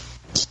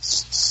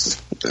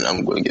 and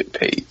I'm going to get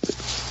paid.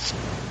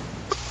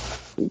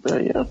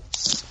 But yeah.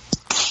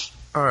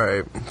 All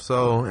right.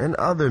 So, in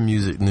other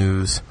music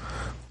news,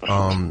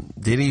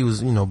 Diddy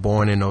was,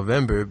 born in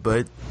November,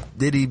 but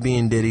Diddy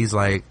being Diddy's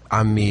like,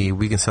 I'm me.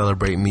 We can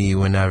celebrate me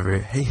whenever.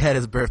 He had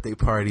his birthday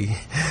party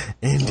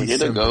in December. You're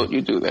the GOAT.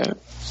 You do that.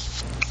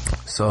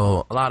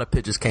 So, a lot of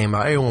pictures came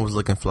out. Everyone was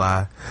looking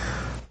fly.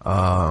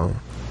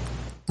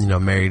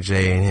 Mary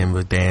J and him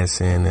was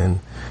dancing, and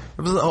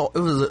it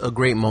was a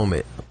great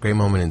moment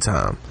in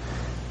time.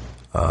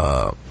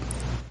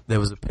 There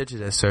was a picture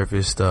that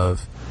surfaced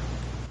of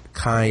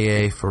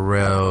Kanye,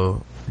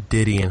 Pharrell,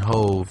 Diddy, and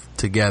Hove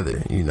together,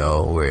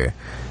 where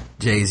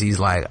Jay-Z's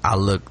like, I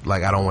look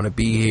like I don't want to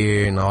be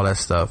here and all that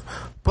stuff.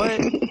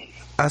 But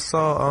I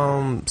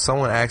saw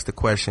someone asked the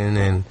question,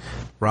 and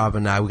Rob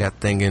and I, we got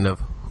thinking of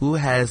who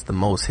has the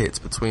most hits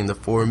between the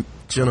four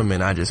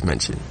gentlemen I just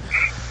mentioned.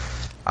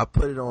 I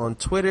put it on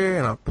Twitter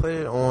and I put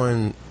it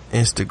on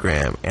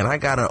Instagram, and I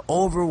got an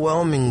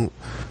overwhelming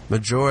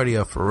majority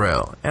of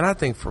Pharrell. And I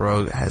think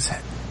Pharrell has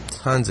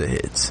tons of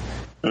hits.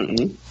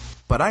 Mm-hmm.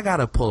 But I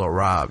gotta pull a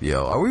Rob,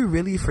 yo. Are we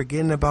really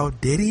forgetting about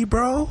Diddy,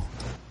 bro?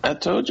 I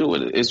told you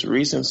it's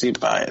recency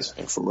bias.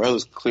 And Pharrell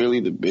is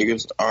clearly the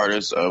biggest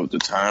artist of the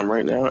time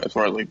right now, as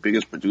far as like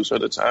biggest producer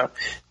of the time.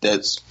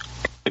 That's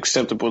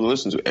acceptable to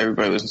listen to.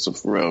 Everybody listens to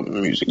Pharrell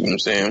music, you know what I'm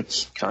saying?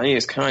 Kanye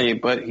is Kanye,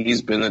 but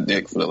he's been a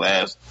dick for the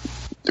last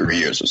 3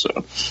 years or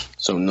so.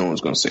 So no one's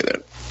gonna say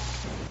that.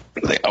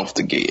 Like off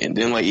the gate. And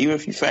then like even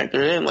if you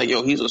factor in like,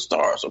 yo, he's a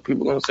star, so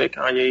people are gonna say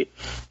Kanye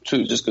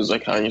too, just because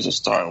like Kanye's a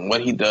star and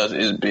what he does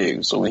is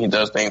big. So when he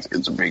does things,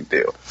 it's a big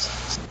deal.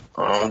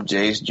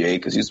 Jay's Jay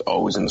because he's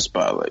always in the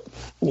spotlight.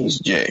 He's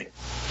Jay.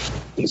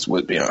 He's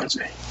with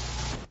Beyonce.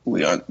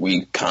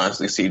 We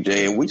constantly see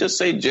Jay, and we just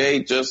say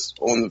Jay just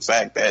on the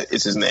fact that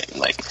it's his name.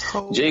 Like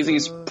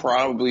Jay-Z's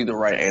probably the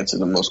right answer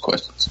to most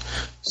questions.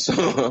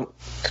 So,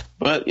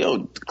 but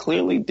yo,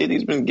 clearly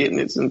Diddy's been getting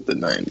it since the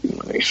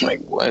 90s.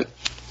 Like what?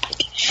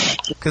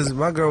 Because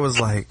my girl was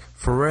like,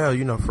 Pharrell,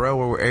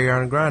 Pharrell with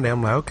Ariana Grande.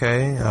 I'm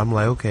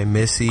like, okay.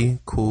 Missy,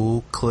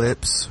 cool.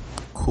 Clips,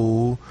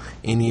 cool.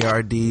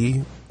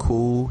 NERD,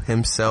 cool.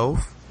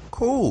 Himself,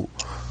 cool.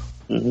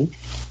 Mm-hmm.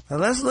 Now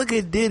let's look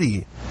at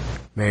Diddy.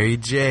 Mary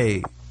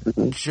J,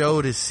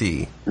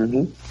 Jodeci,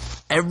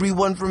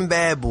 everyone from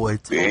Bad Boy,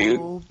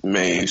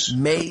 Mace.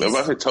 Biggie,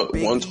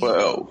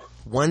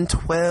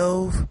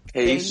 112,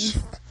 Ace,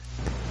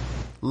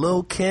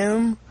 Lil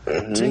Kim,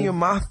 Junior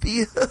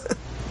Mafia.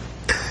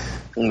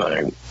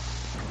 Like,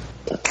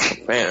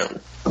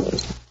 bam,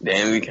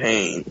 Danny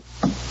Kane,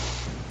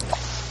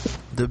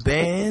 The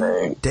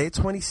Band, Day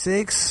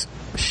 26,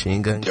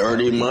 Machine Gun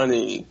Dirty Kelly,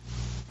 Money,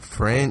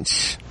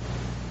 French.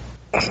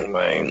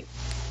 Like,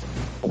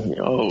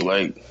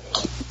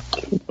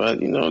 but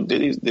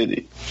Diddy's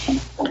Diddy.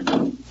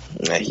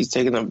 Music is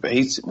taking a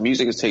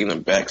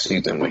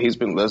backseat, and he's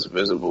been less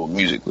visible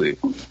musically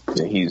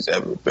than he's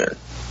ever been.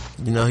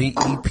 He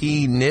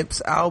EP'd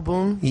Nip's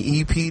album.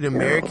 He EP'd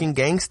American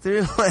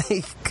Gangster.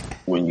 Like,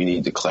 when you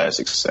need the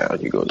classic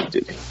sound, you go to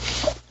Diddy.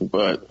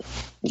 But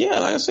yeah,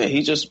 like I said,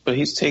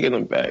 he's taking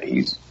them back.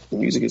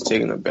 Music is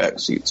taking a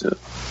backseat to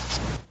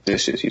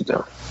this shit he's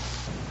done.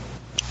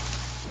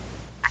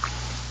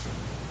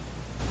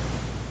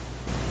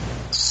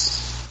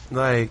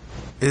 Like,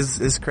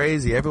 it's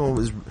crazy. Everyone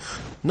was...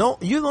 No,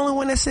 you're the only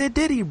one that said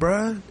Diddy,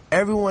 bruh.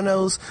 Everyone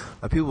else,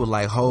 people were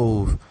like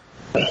Hove,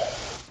 but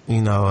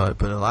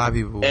a lot of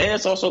people... And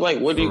it's also like,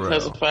 what do you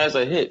classify as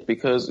a hit?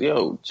 Because,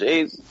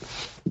 Jay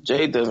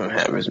doesn't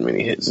have as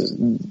many hits as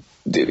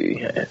Diddy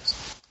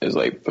has. It's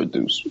like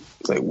produced.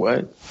 It's like,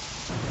 what?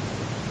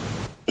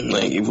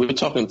 Like, if we're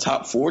talking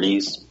top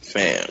 40s,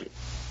 fam.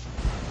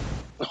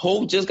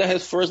 Hove just got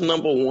his first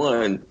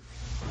 #1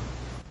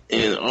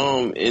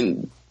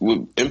 in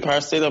with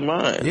Empire State of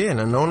Mind. Yeah,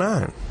 in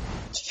 09.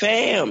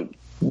 Fam,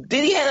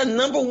 Diddy had a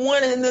number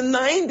one in the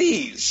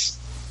 90s.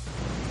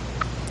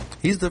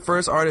 He's the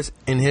first artist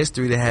in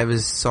history to have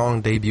his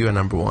song debut at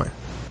number one.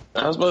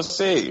 I was about to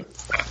say,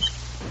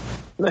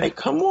 like,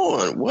 come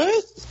on,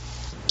 what?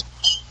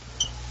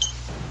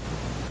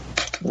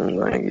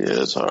 Like,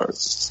 yeah, it's hard.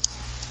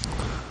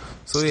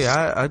 So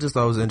yeah, I just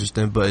thought it was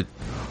interesting, but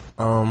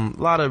a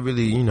lot of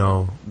really,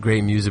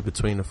 great music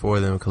between the four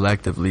of them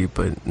collectively,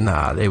 but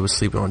nah, they were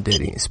sleeping on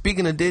Diddy.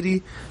 Speaking of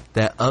Diddy,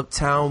 that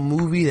Uptown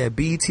movie that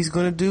BET's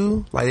gonna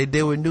do, like they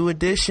did with New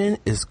Edition,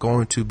 is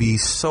going to be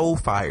so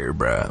fire,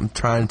 bruh. I'm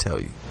trying to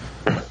tell you.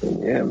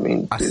 Yeah, I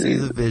mean, I see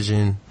the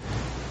vision.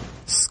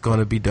 It's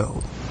gonna be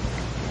dope.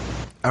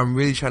 I'm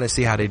really trying to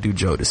see how they do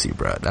Jodeci,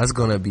 bruh. That's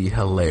gonna be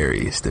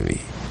hilarious to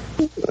me.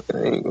 It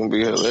ain't gonna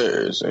be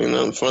hilarious. Ain't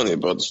nothing funny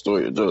about the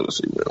story of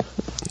Jodeci, bro.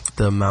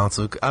 The amounts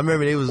of, I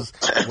remember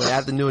when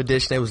after New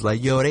Edition, they was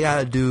like, yo, they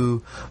gotta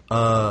do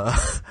the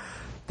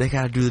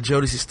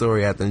Jodeci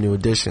story after New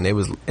Edition.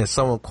 And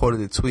someone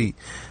quoted the tweet,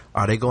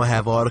 are they gonna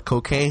have all the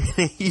cocaine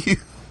they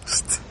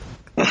used?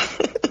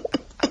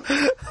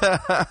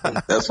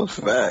 That's a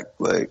fact.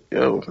 Like,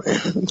 yo,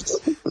 man,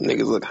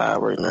 niggas look high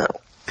right now.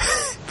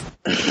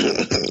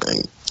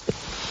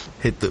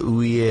 Hit the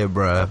ooh yeah,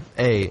 bruh.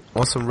 Hey,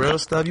 on some real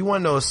stuff, you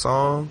wanna know a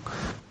song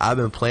I've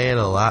been playing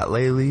a lot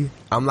lately?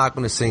 I'm not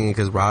gonna sing it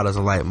because Rod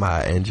doesn't like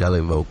my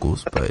angelic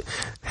vocals, but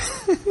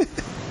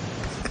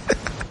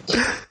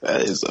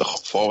that is a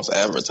false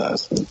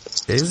advertisement.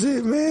 Is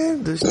it,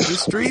 man? The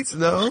streets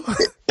know.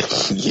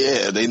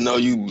 Yeah, they know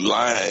you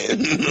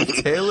lying.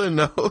 Taylor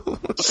know.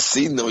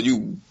 She know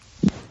you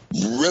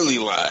really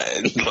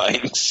lying.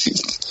 Like she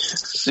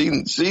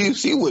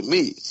with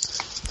me.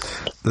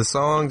 The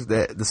song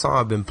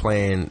I've been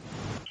playing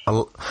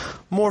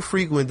more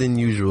frequent than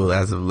usual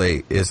as of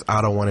late is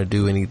I Don't Want to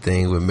Do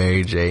Anything with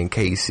Mary J and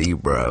KC,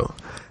 bro.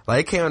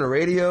 Like, it came on the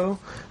radio,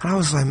 and I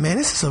was like, man,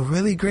 this is a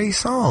really great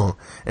song.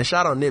 And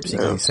shout out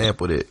Nipsey, he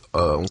sampled it.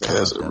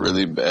 That's a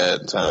really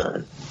bad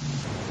time.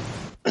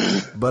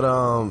 But,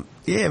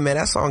 yeah, man,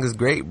 that song is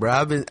great, bro.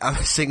 I've been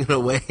singing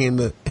away in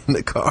the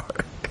car.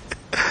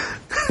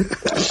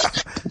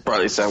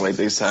 Probably sound like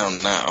they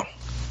sound now.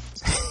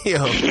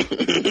 Yo.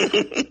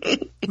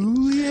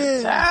 Ooh,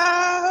 yeah.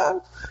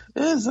 Child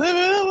is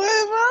living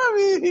away from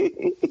me.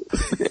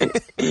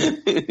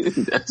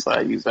 That's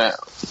how you sound.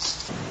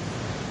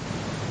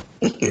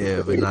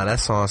 Yeah, but nah, that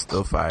song's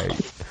still fire.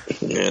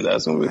 Yeah,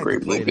 that's gonna be a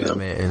great movie,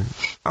 man.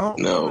 I don't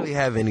really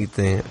have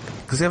anything,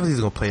 because everybody's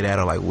gonna play that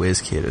or like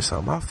WizKid or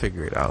something. I'll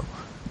figure it out.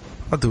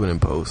 I'll do it in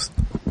post.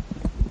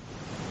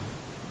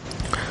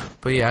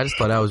 But yeah, I just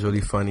thought that was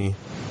really funny.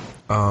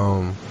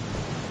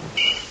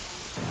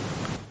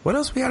 What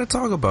else we got to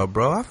talk about,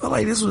 bro? I feel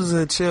like this was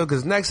a chill,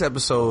 because next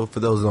episode, for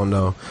those who don't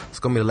know, it's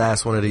going to be the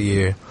last one of the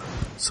year.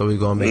 So we're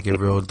going to make it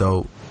real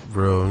dope,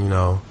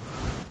 real,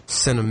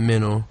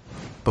 sentimental.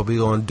 But we're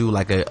going to do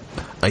like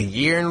a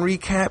year in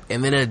recap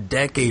and then a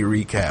decade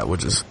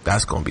recap,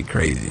 that's going to be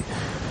crazy.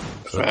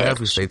 So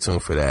definitely stay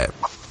tuned for that.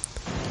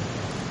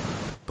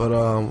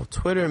 But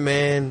Twitter,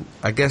 man,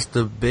 I guess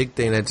the big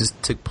thing that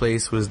just took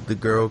place was the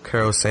girl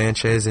Carol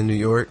Sanchez in New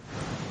York.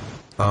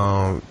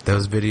 There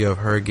was video of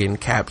her getting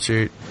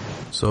captured,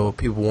 so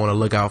people want to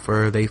look out for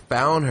her. They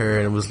found her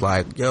and it was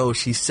like, yo,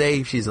 she's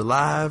safe, she's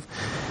alive.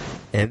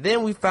 And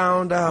then we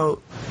found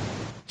out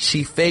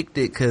she faked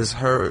it because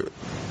I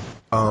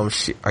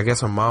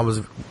guess her mom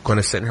was going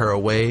to send her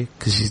away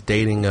because she's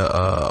dating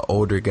a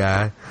older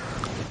guy.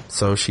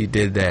 So she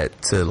did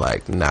that to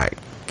like not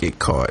get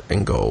caught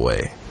and go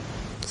away.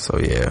 So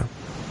yeah.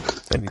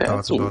 Any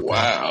thoughts about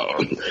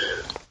that?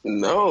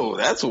 No,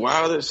 that's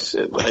wild as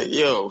shit. Like,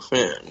 yo,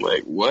 fam,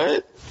 like,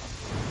 what?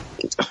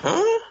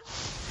 Huh?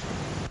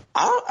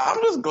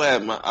 I'm just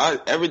glad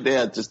every day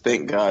I just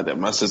thank God that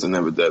my sister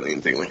never done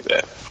anything like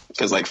that.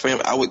 Cause like, fam,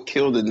 I would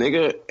kill the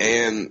nigga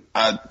and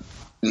that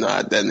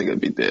nigga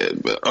be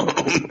dead. But I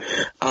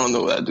don't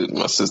know what I'd do to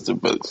my sister,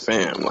 but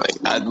fam, like,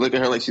 I'd look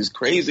at her like she's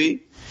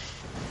crazy.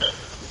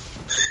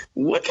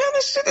 What kind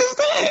of shit is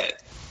that?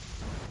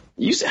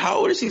 You said, how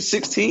old is she?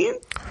 16?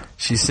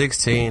 She's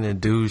 16, and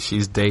dude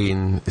she's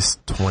dating is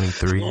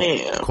 23.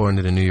 Damn. According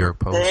to the New York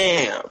Post.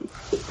 Damn.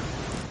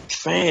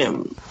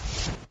 Fam.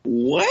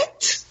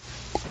 What?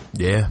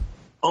 Yeah.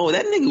 Oh,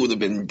 that nigga would have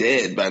been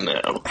dead by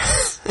now.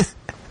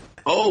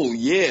 Oh,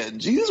 yeah.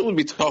 Jesus would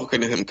be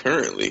talking to him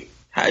currently.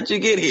 How'd you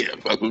get here?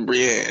 Fuck with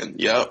Brienne.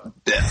 Yup.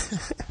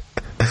 Death.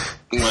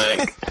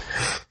 Like,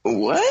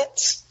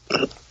 what?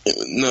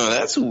 No,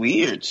 that's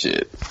weird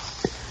shit.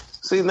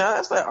 See, now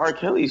that's like R.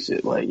 Kelly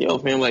shit. Like, yo,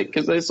 fam, like,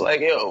 cause it's like,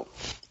 yo,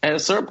 at a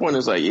certain point,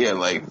 it's like, yeah,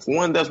 like,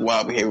 one, that's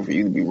wild behavior for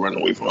you to be running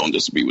away from home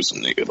just to be with some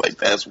nigga. Like,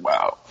 that's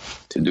wild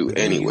to do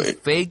anyway. You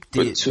faked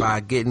it by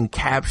getting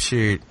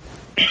captured.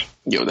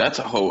 Yo, that's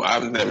a whole,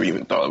 I've never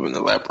even thought of an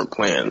elaborate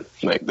plan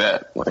like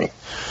that. Like,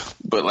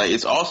 but like,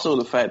 it's also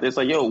the fact that it's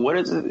like, yo, what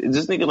is it? Is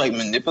this nigga like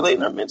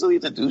manipulating her mentally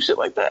to do shit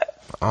like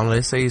that?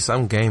 Let's say he's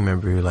some gang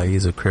member, like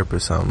he's a Crip or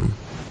something.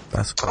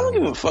 That's I don't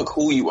give a fuck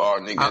who you are,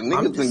 nigga.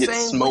 Niggas can get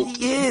smoked.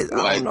 He is.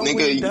 I don't know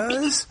what he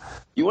does.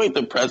 You ain't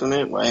the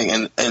president, like,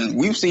 and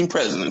we've seen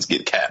presidents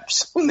get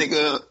caps,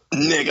 nigga.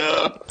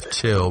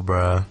 Chill,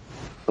 bruh.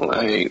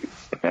 Like,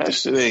 that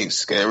shit ain't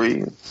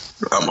scary.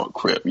 I'm a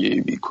crip. Yeah,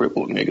 you be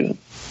crippled, nigga.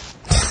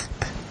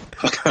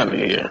 Fuck out of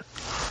here.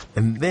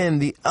 And then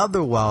the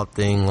other wild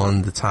thing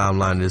on the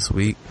timeline this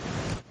week,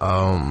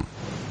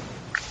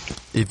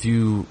 if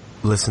you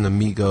listen to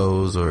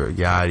Migos or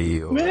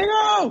Yachty or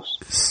Migos,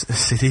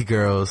 City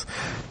Girls,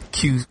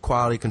 Q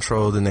Quality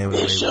Control, the name of the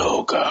label.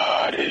 So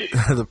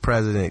Gotti. The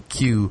president,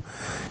 Q,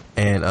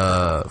 and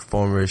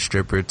former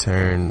stripper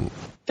turned.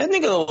 That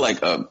nigga look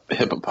like a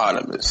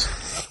hippopotamus.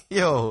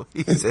 Yo,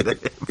 he said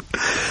it.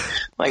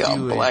 Like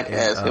Q a black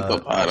ass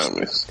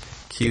hippopotamus.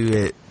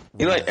 Q.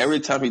 Like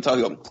every time he talks,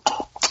 he goes.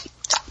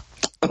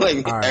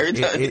 Like right, every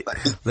time,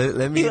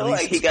 let me.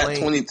 Like he got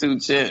 22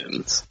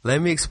 chins.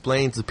 Let me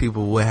explain to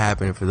people what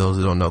happened for those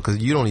who don't know, because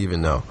you don't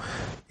even know.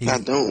 I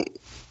don't.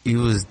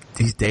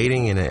 He's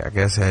dating, and I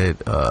guess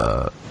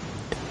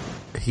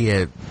he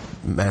had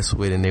messed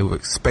with, and they were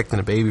expecting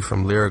a baby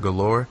from Lyra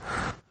Galore.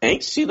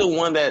 Ain't she the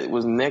one that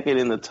was naked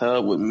in the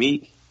tub with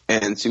Meek,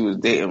 and she was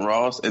dating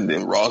Ross, and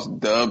then Ross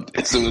dubbed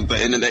as soon as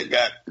the internet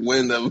got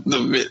wind of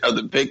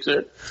the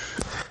picture?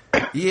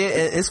 Yeah,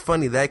 and it's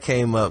funny that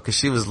came up because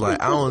she was like,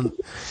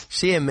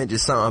 she had mentioned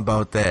something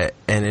about that,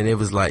 and then it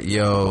was like,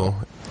 yo,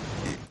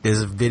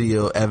 there's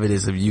video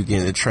evidence of you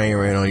getting the train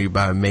ran on you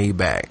by a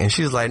Maybach, and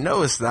she was like,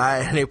 no, it's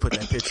not, and they put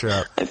that picture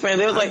up. And man,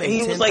 they was like,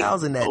 he was like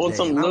on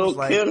some Lil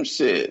Kim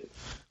shit.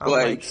 I'm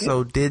like,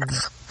 so did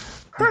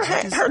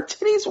her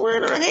titties were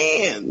in her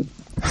hand?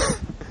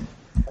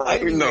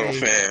 Like, no,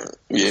 fam.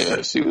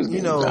 Yeah, she was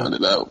getting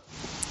pounded out.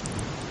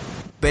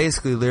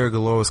 Basically, Lyra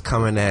Galore was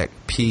coming at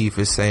P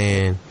for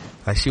saying,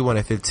 like, she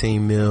wanted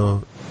 $15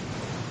 million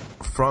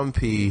from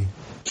P.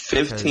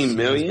 15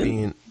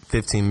 million?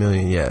 15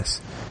 million, yes.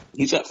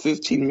 He's got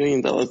 $15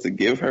 million to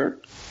give her?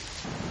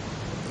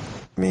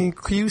 I mean,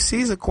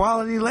 QC's a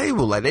quality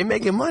label. Like, they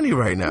making money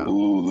right now.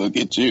 Ooh, look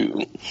at you.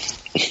 With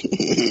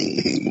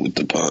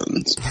the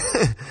puns.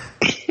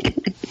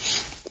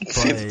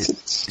 But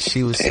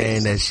she was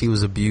saying that she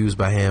was abused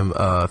by him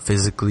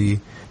physically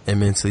and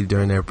mentally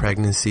during their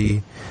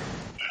pregnancy.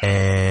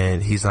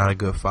 And he's not a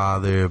good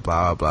father,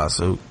 blah, blah, blah.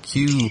 So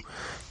Q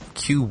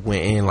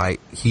went in,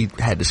 like, he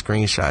had the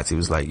screenshots. He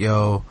was like,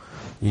 yo,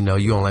 you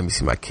don't let me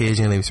see my kids.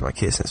 You don't let me see my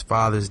kids since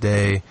Father's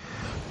Day.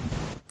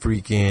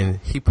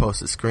 Freaking, he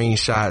posted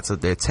screenshots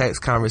of their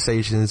text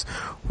conversations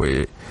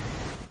where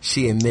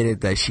she admitted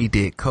that she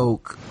did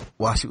coke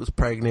while she was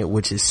pregnant,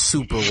 which is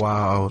super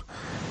wild.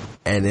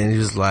 And then he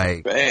was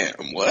like, "Bam,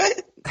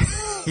 what?"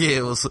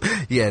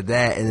 Yeah,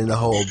 that, and then the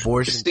whole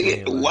abortion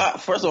thing. Why?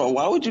 First of all,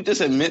 why would you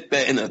just admit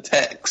that in a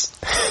text?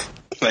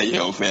 Like,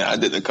 yo, man, I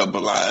did a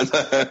couple lines.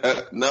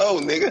 No,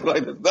 nigga,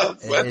 like, that's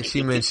not funny. And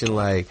she mentioned,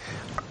 like,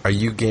 are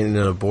you getting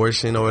an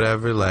abortion or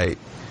whatever? Like,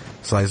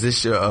 so is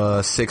this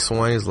your sixth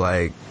one? He's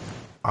like,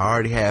 I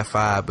already had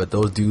 5, but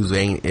those dudes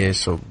ain't ish,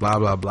 so blah,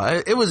 blah,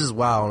 blah. It was just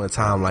wild on the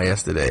timeline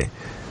yesterday.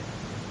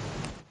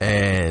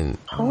 And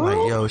I'm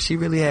like, yo, she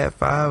really had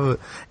 5.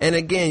 And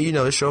again,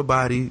 it's your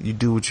body. You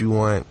do what you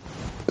want.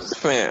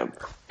 Fam,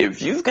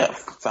 if you've got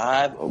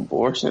 5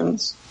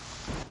 abortions,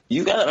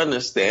 you got to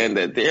understand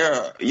that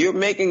you're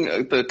making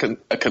a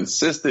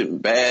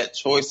consistent bad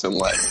choice in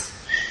life.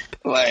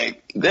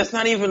 Like, that's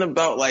not even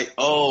about, like,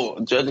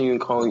 judging you and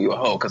calling you a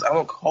hoe. Because I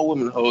don't call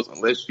women hoes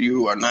unless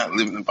you are not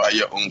living by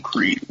your own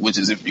creed. Which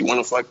is, if you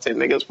want to fuck 10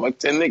 niggas, fuck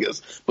 10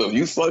 niggas. But if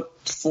you fuck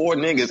 4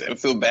 niggas and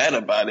feel bad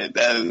about it,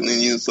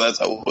 that's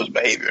hoes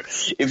behavior.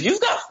 If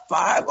you've got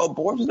 5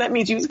 abortions, that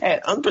means you've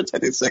had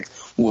unprotected sex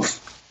with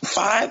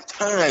 5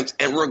 times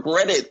and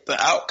regretted the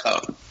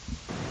outcome.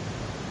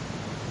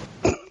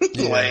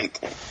 Yeah. Like,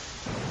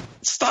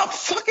 stop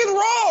fucking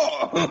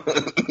raw.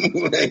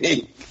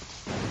 Like,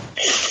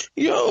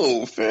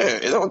 yo,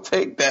 fam, it don't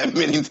take that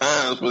many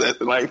times for that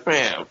to, like,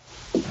 fam.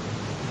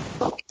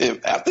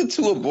 If after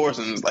 2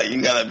 abortions, like,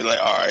 you gotta be like,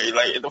 all right,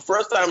 like, the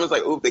first time it's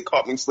like, ooh, they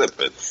caught me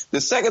slipping.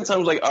 The second time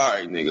it's like, all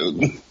right,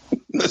 nigga,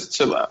 let's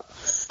chill out.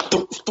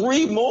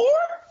 3 more?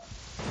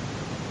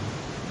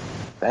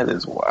 That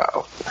is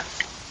wild.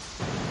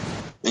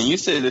 And you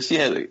said that she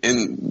had,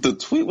 and the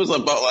tweet was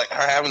about, like,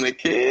 her having a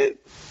kid?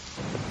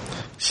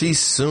 She's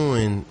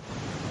suing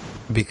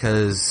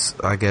because,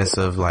 I guess,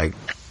 of, like,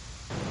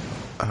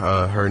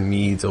 her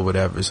needs or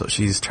whatever, so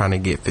she's trying to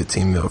get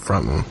 $15 million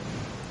from him.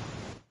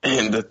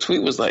 And the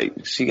tweet was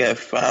like, she got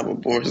 5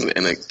 abortions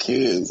and a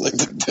kid, like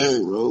the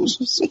Terry Rose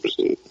or some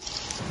shit.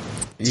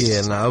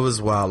 Yeah, no, it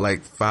was wild.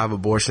 Like 5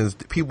 abortions.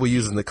 People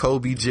using the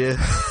Kobe gif.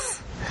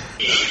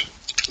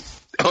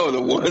 Oh,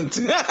 the one.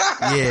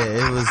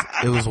 Yeah,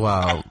 it was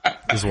wild.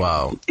 It was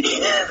wild.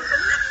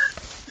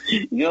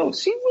 Yo,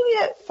 she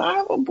really had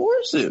 5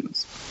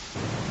 abortions.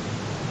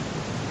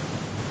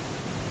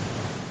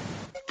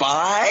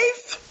 5?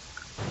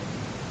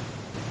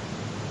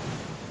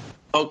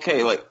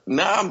 Okay, like,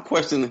 now I'm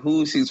questioning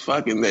who she's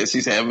fucking that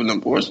she's having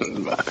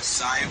abortions by.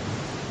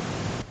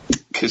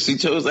 Because she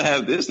chose to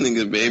have this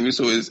nigga, baby,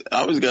 so it's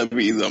always got to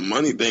be either a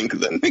money thing, because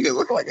that nigga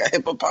look like a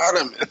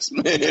hippopotamus,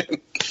 man.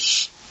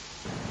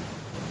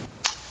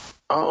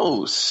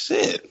 Oh,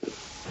 shit.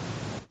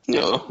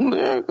 Yo,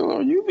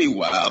 Lyrical, you be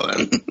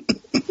wildin'.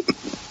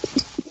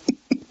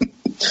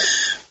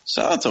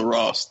 Shout out to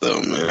Ross,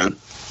 though, man.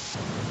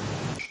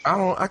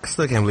 I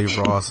still can't believe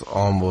Ross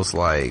almost,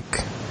 like...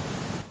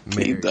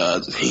 He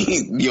does.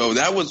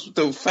 That was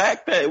the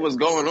fact that it was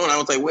going on. I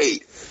was like,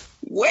 wait.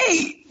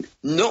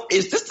 No,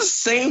 is this the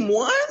same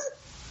one?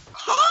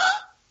 Huh?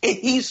 And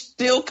he's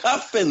still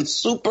cuffing,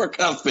 super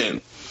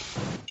cuffing.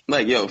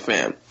 Like, yo,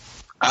 fam,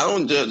 I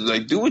don't judge.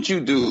 Like, do what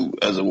you do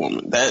as a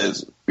woman. That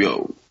is,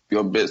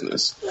 your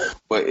business.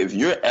 But if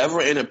you're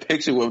ever in a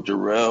picture with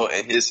Jarrell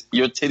and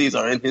your titties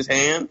are in his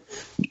hand,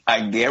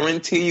 I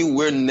guarantee you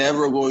we're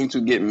never going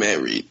to get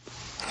married.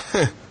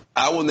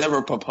 I will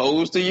never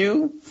propose to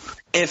you.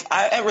 If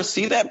I ever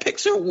see that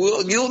picture,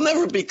 you'll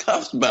never be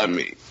cuffed by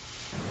me.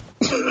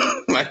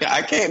 Like,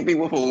 I can't be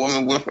with a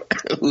woman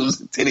whose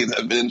titties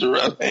have been in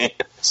Jarrell's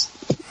hands.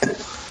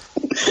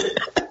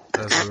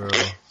 That's real.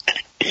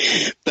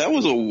 That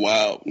was a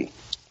wild...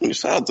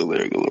 Shout out to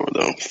Larry Galore,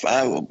 though.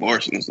 5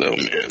 abortions, though,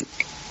 man.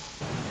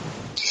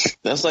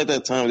 That's like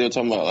that time they were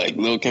talking about, like,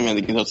 Lil' Kim had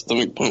to get her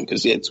stomach pumped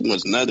because she had too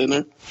much nut in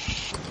her.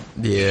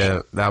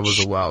 Yeah, that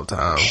was a wild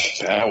time.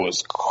 That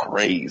was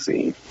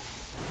crazy.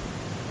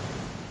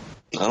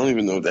 I don't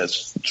even know if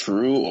that's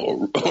true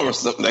or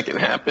something that can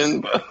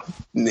happen, but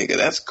nigga,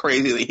 that's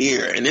crazy to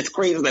hear. And it's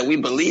crazy that we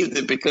believed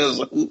it because,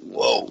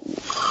 whoa.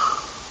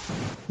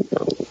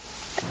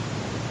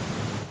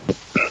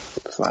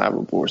 5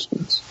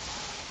 abortions.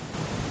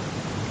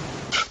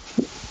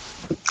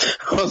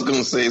 I was going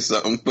to say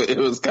something, but it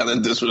was kind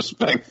of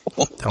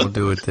disrespectful. Don't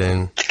do it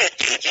then.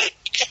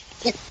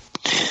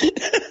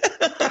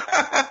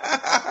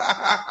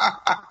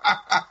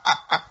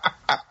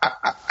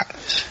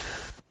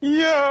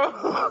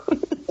 Yo.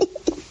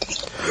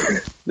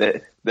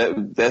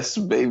 That's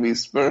baby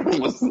sperm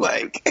was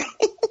like...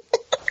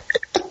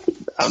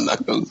 I'm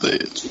not going to say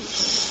it.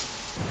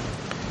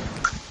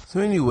 So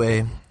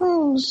anyway...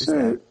 Oh,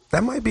 shit.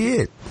 That might be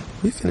it.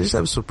 We finished the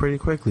episode pretty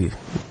quickly.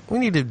 We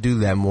need to do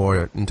that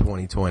more in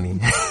 2020.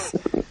 Get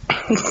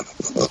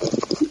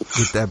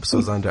the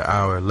episodes under an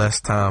hour.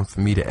 Less time for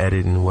me to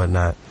edit and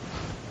whatnot.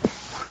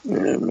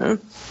 Yeah,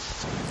 man.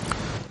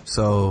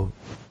 So,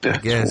 I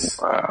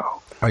guess...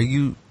 Wow.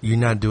 You're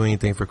not doing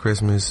anything for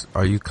Christmas?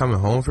 Are you coming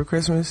home for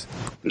Christmas?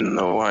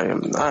 No, I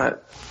am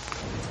not.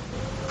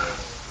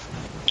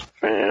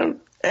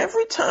 Fam,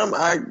 every time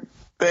I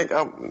think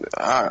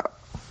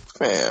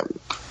fam,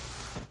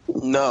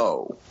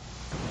 no.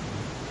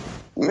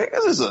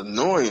 Niggas is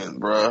annoying,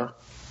 bruh.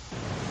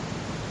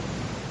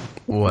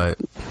 What?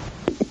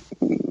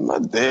 My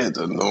dad's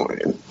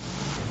annoying.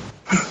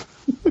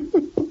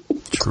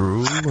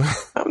 True.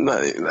 I'm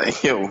not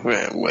like, yo,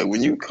 man, like,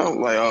 when you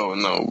come, like, oh,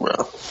 no,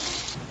 bro.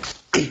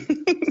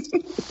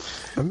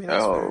 I mean,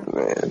 oh,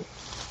 man.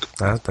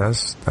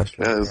 That's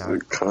a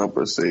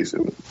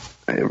conversation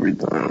every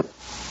time.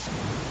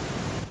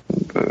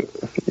 But,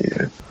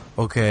 yeah.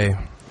 Okay.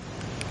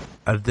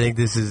 I think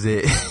this is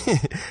it.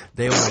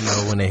 They won't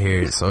know when they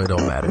hear it, so it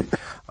don't matter.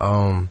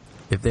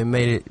 If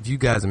you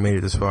guys have made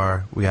it this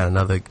far, we got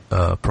another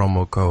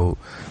promo code.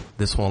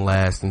 This one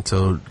lasts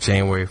until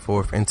January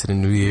 4th into the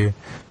new year.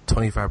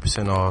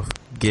 25% off.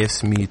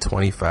 Gifts Me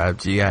 25.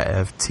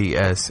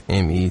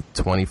 GIFTSME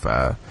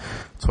 25.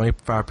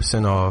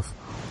 25% off.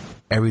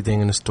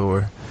 Everything in the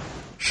store.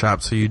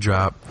 Shop till you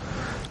drop.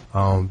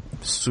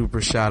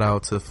 Super shout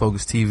out to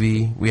Focus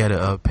TV. We had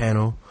a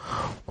panel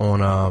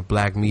on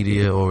black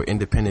media or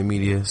independent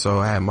media. So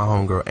I had my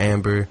homegirl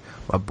Amber,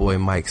 my boy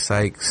Mike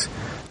Sykes.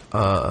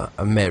 I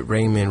met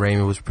Raymond.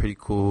 Raymond was pretty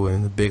cool,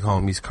 and the big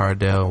homies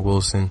Cardell and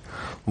Wilson.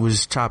 We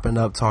was chopping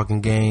up, talking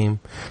game,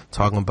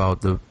 talking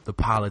about the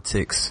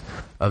politics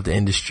of the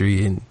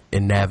industry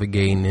and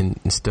navigating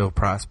and still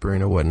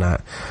prospering and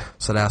whatnot.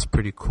 So that's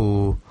pretty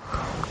cool.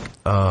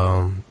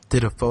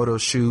 Did a photo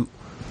shoot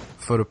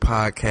for the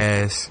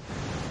podcast.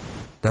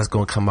 That's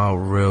gonna come out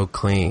real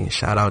clean.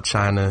 Shout out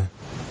China.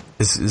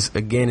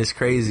 It's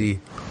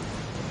crazy.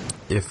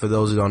 If for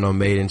those who don't know,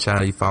 Made in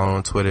China, you follow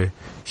on Twitter.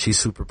 She's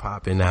super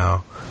popping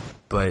now.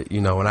 But,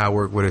 when I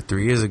worked with her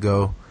 3 years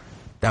ago,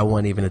 that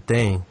wasn't even a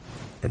thing.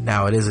 And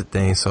now it is a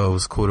thing. So it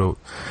was cool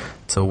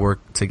to work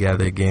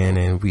together again.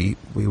 And we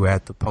were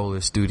at the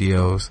Polar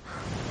Studios.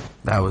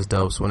 That was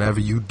dope. So whenever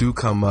you do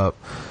come up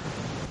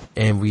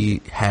and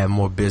we have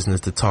more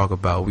business to talk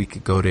about, we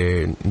could go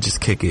there and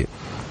just kick it.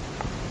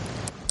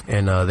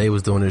 And they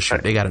was doing this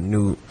shit. They had a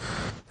new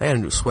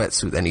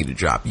sweatsuit that needed to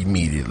drop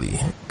immediately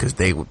because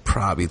they would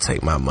probably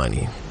take my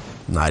money.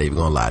 Not even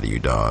gonna lie to you,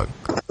 dog.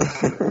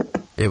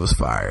 It was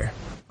fire.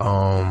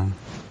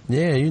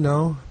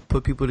 Yeah,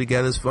 put people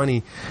together. It's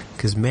funny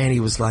because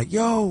Manny was like, he's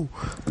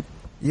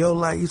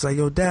like,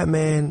 yo, Dad,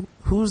 man,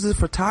 who's this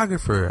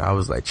photographer? I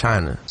was like,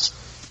 China.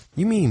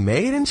 You mean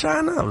Made in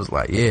China? I was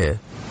like, yeah.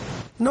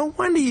 No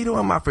wonder you don't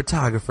want my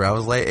photographer. I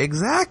was like,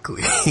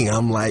 exactly.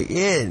 I'm like,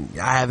 yeah,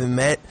 I haven't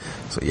met,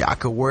 so y'all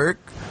could work.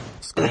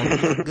 It's gonna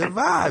be a good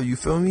vibe, you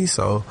feel me?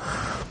 So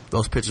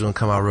those pictures gonna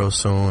come out real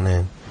soon,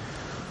 and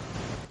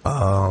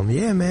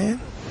yeah, man.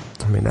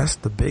 I mean, that's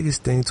the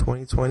biggest thing.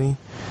 2020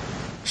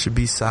 should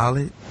be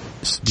solid.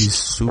 It should be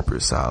super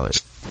solid.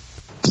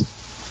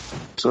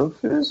 So,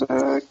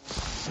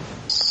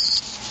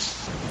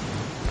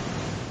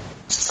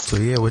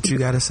 yeah, what you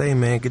gotta say,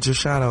 man? Get your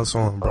shout outs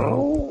on,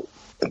 bro.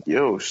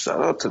 Yo,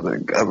 shout out to the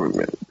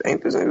government.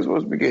 Ain't this nigga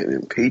supposed to be getting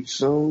impeached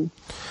soon?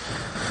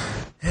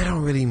 It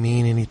don't really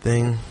mean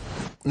anything.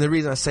 And the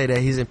reason I say that,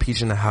 he's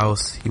impeached in the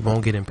House. He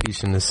won't get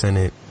impeached in the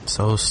Senate.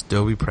 So he'll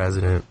still be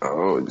president.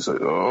 Oh,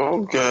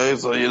 okay.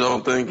 So you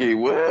don't think he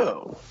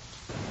will?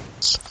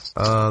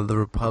 The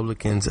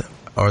Republicans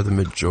are the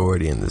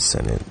majority in the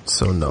Senate.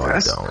 So no, I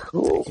don't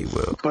think he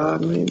will. But I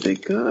mean, they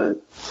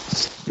could.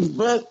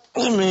 But,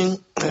 I mean,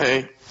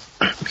 hey,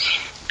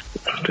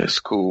 that's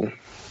cool.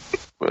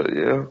 But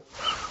yeah.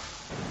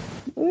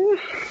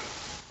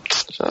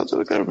 Shout out to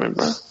the government,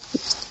 bro.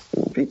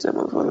 Impeach that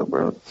motherfucker,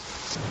 bro.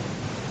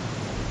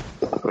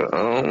 But,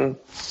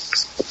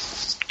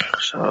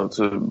 shout out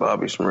to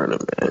Bobby Shmurda,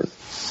 man.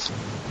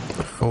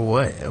 For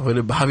what? What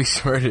did Bobby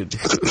Shmurda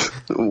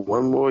do?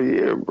 1 more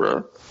year,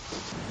 bro.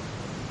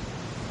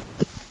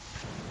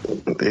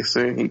 They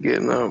say he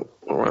getting out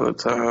around the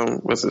time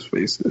what's his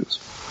face is.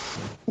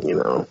 You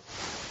know.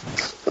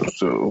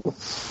 So,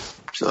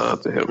 shout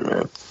out to him,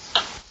 man.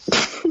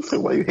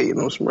 Why you hating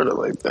on Shmurda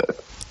like that?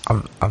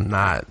 I'm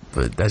not,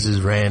 but that's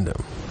just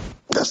random.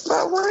 That's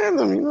not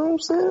random, you know what I'm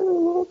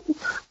saying?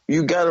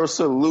 You gotta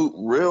salute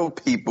real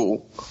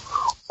people,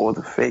 or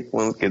the fake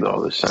ones get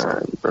all the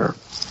shine, bro.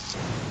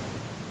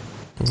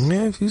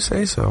 Yeah, if you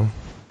say so.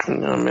 You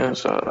know, man,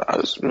 so I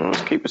just,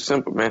 let's keep it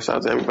simple, man. Shout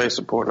out to everybody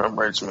supporting our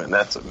merch, man.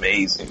 That's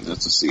amazing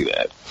just to see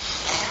that.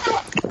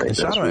 And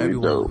shout out to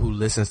everyone who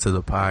listens to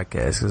the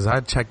podcast, because I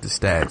checked the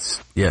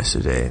stats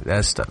yesterday.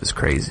 That stuff is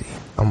crazy.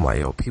 I'm like,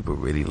 yo, people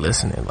really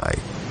listening. Like,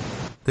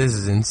 this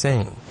is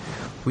insane.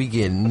 We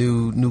get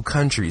new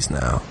countries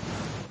now.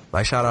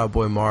 Like, shout out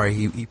boy Mari.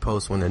 He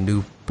posts when a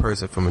new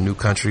person from a new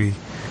country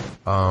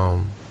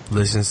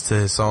listens to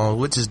his song,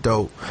 which is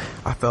dope.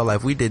 I felt like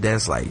if we did that,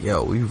 it's like,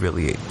 yo, we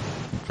really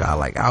got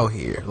like out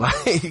here.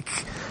 Like,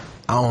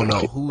 I don't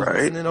know who's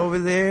listening over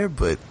there,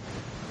 but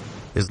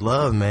it's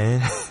love,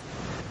 man.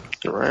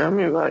 Right? I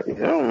mean, like,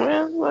 yo,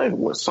 man, like,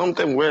 what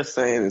something we're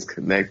saying is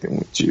connecting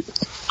with you.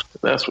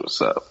 That's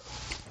what's up.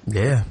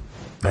 Yeah,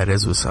 that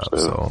is what's up.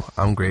 So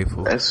I'm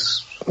grateful.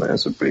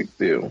 That's a big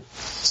deal.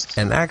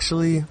 And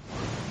actually,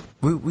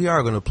 we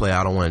are going to play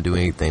I Don't Want to Do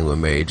Anything with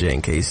Mary J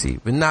and KC,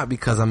 but not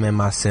because I'm in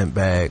my scent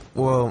bag.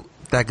 Well,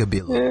 that could be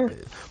a little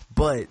bit.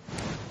 But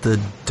the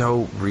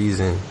dope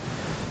reason,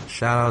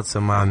 shout out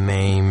to my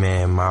main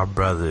man, my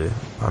brother,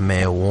 my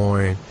man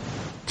Warren,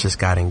 just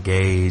got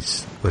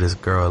engaged with his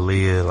girl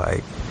Aaliyah.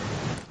 Like,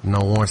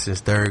 known Warren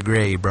since 3rd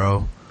grade,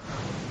 bro.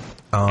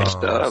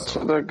 Shout out to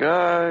the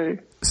guy.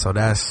 So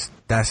that's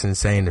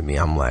insane to me.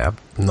 I'm like,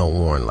 I've known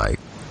Warren like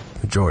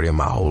majority of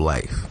my whole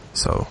life.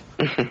 So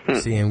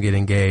see him get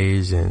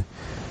engaged, and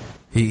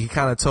he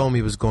kind of told me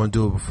he was going to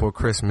do it before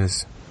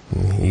Christmas.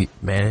 And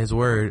man, his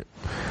word,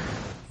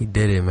 he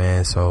did it,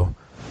 man. So,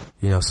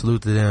 you know,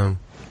 salute to them,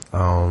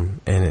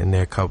 and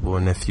their couple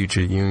and their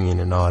future union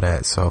and all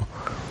that. So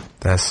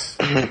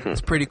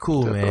it's pretty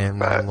cool, man. I'm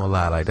not gonna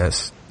lie, like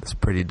that's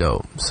pretty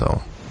dope.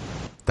 So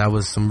that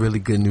was some really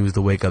good news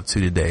to wake up to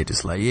today.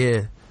 Just like,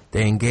 yeah,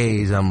 they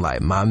engaged. I'm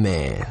like, my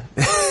man.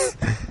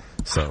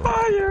 So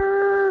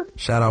Fire!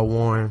 Shout out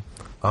Warren.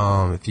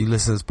 If you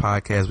listen to this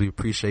podcast, we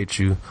appreciate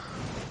you.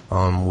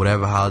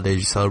 Whatever holidays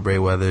you celebrate,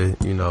 whether,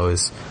 you know,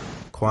 it's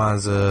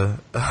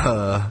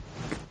Kwanzaa,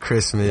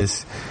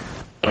 Christmas,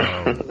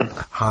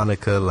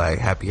 Hanukkah, like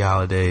happy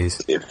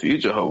holidays. If you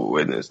Jehovah's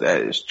Witness,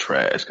 that is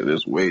trash, because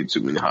there's way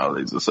too many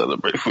holidays to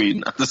celebrate for you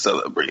not to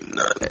celebrate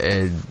none.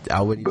 And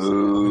I wouldn't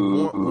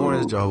Warren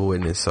is Jehovah's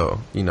Witness, so,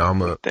 you know,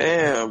 I'm a...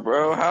 Damn,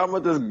 bro, how am I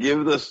just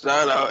give the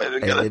shout out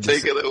and gonna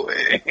take it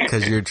away?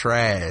 Because you're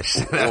trash.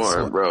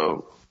 Warren,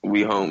 bro,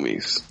 we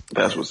homies.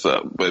 That's what's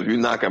up. But if you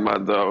knock at my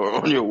door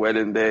on your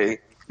wedding day,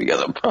 we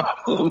got a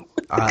problem.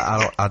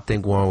 I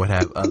think Warren would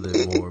have other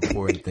more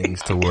important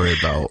things to worry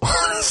about.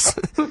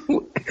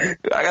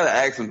 I gotta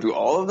ask him, do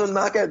all of them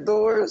knock at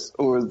doors?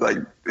 Or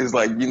it's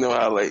like, you know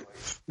how like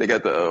they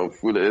got the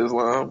Fruit of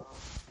Islam?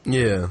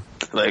 Yeah.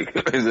 Like,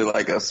 is it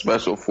like a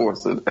special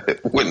force of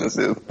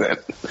witnesses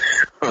that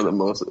are the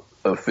most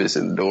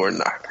efficient door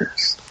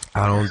knockers?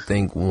 I don't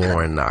think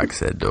Warren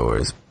knocks at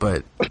doors,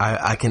 but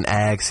I can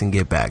ask and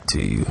get back to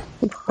you.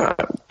 I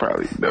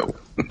probably don't.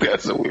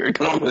 That's a weird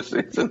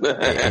conversation.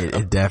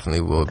 It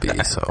definitely will be,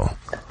 so.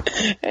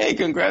 Hey,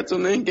 congrats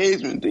on the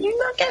engagement. Do you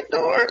knock at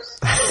doors?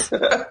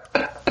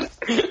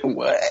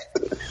 What?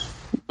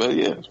 But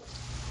yeah.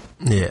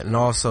 Yeah, and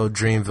also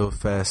Dreamville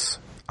Fest.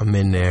 I'm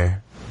in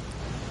there.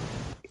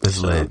 It's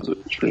lit.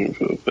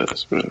 Dreamville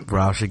Fest, man.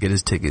 Rob should get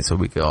his ticket so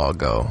we can all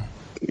go.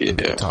 Yeah,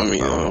 talk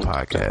about on the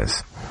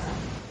podcast.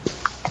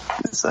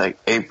 It's like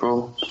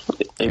April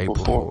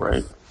 4th,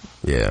 right?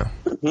 Yeah.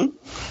 Mm-hmm.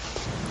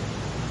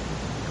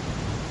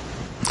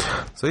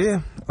 So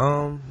yeah,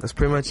 that's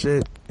pretty much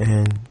it.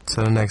 And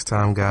till the next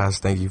time, guys,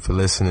 thank you for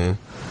listening.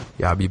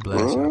 Y'all be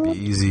blessed. Y'all be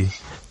easy.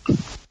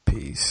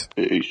 Peace.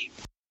 Peace.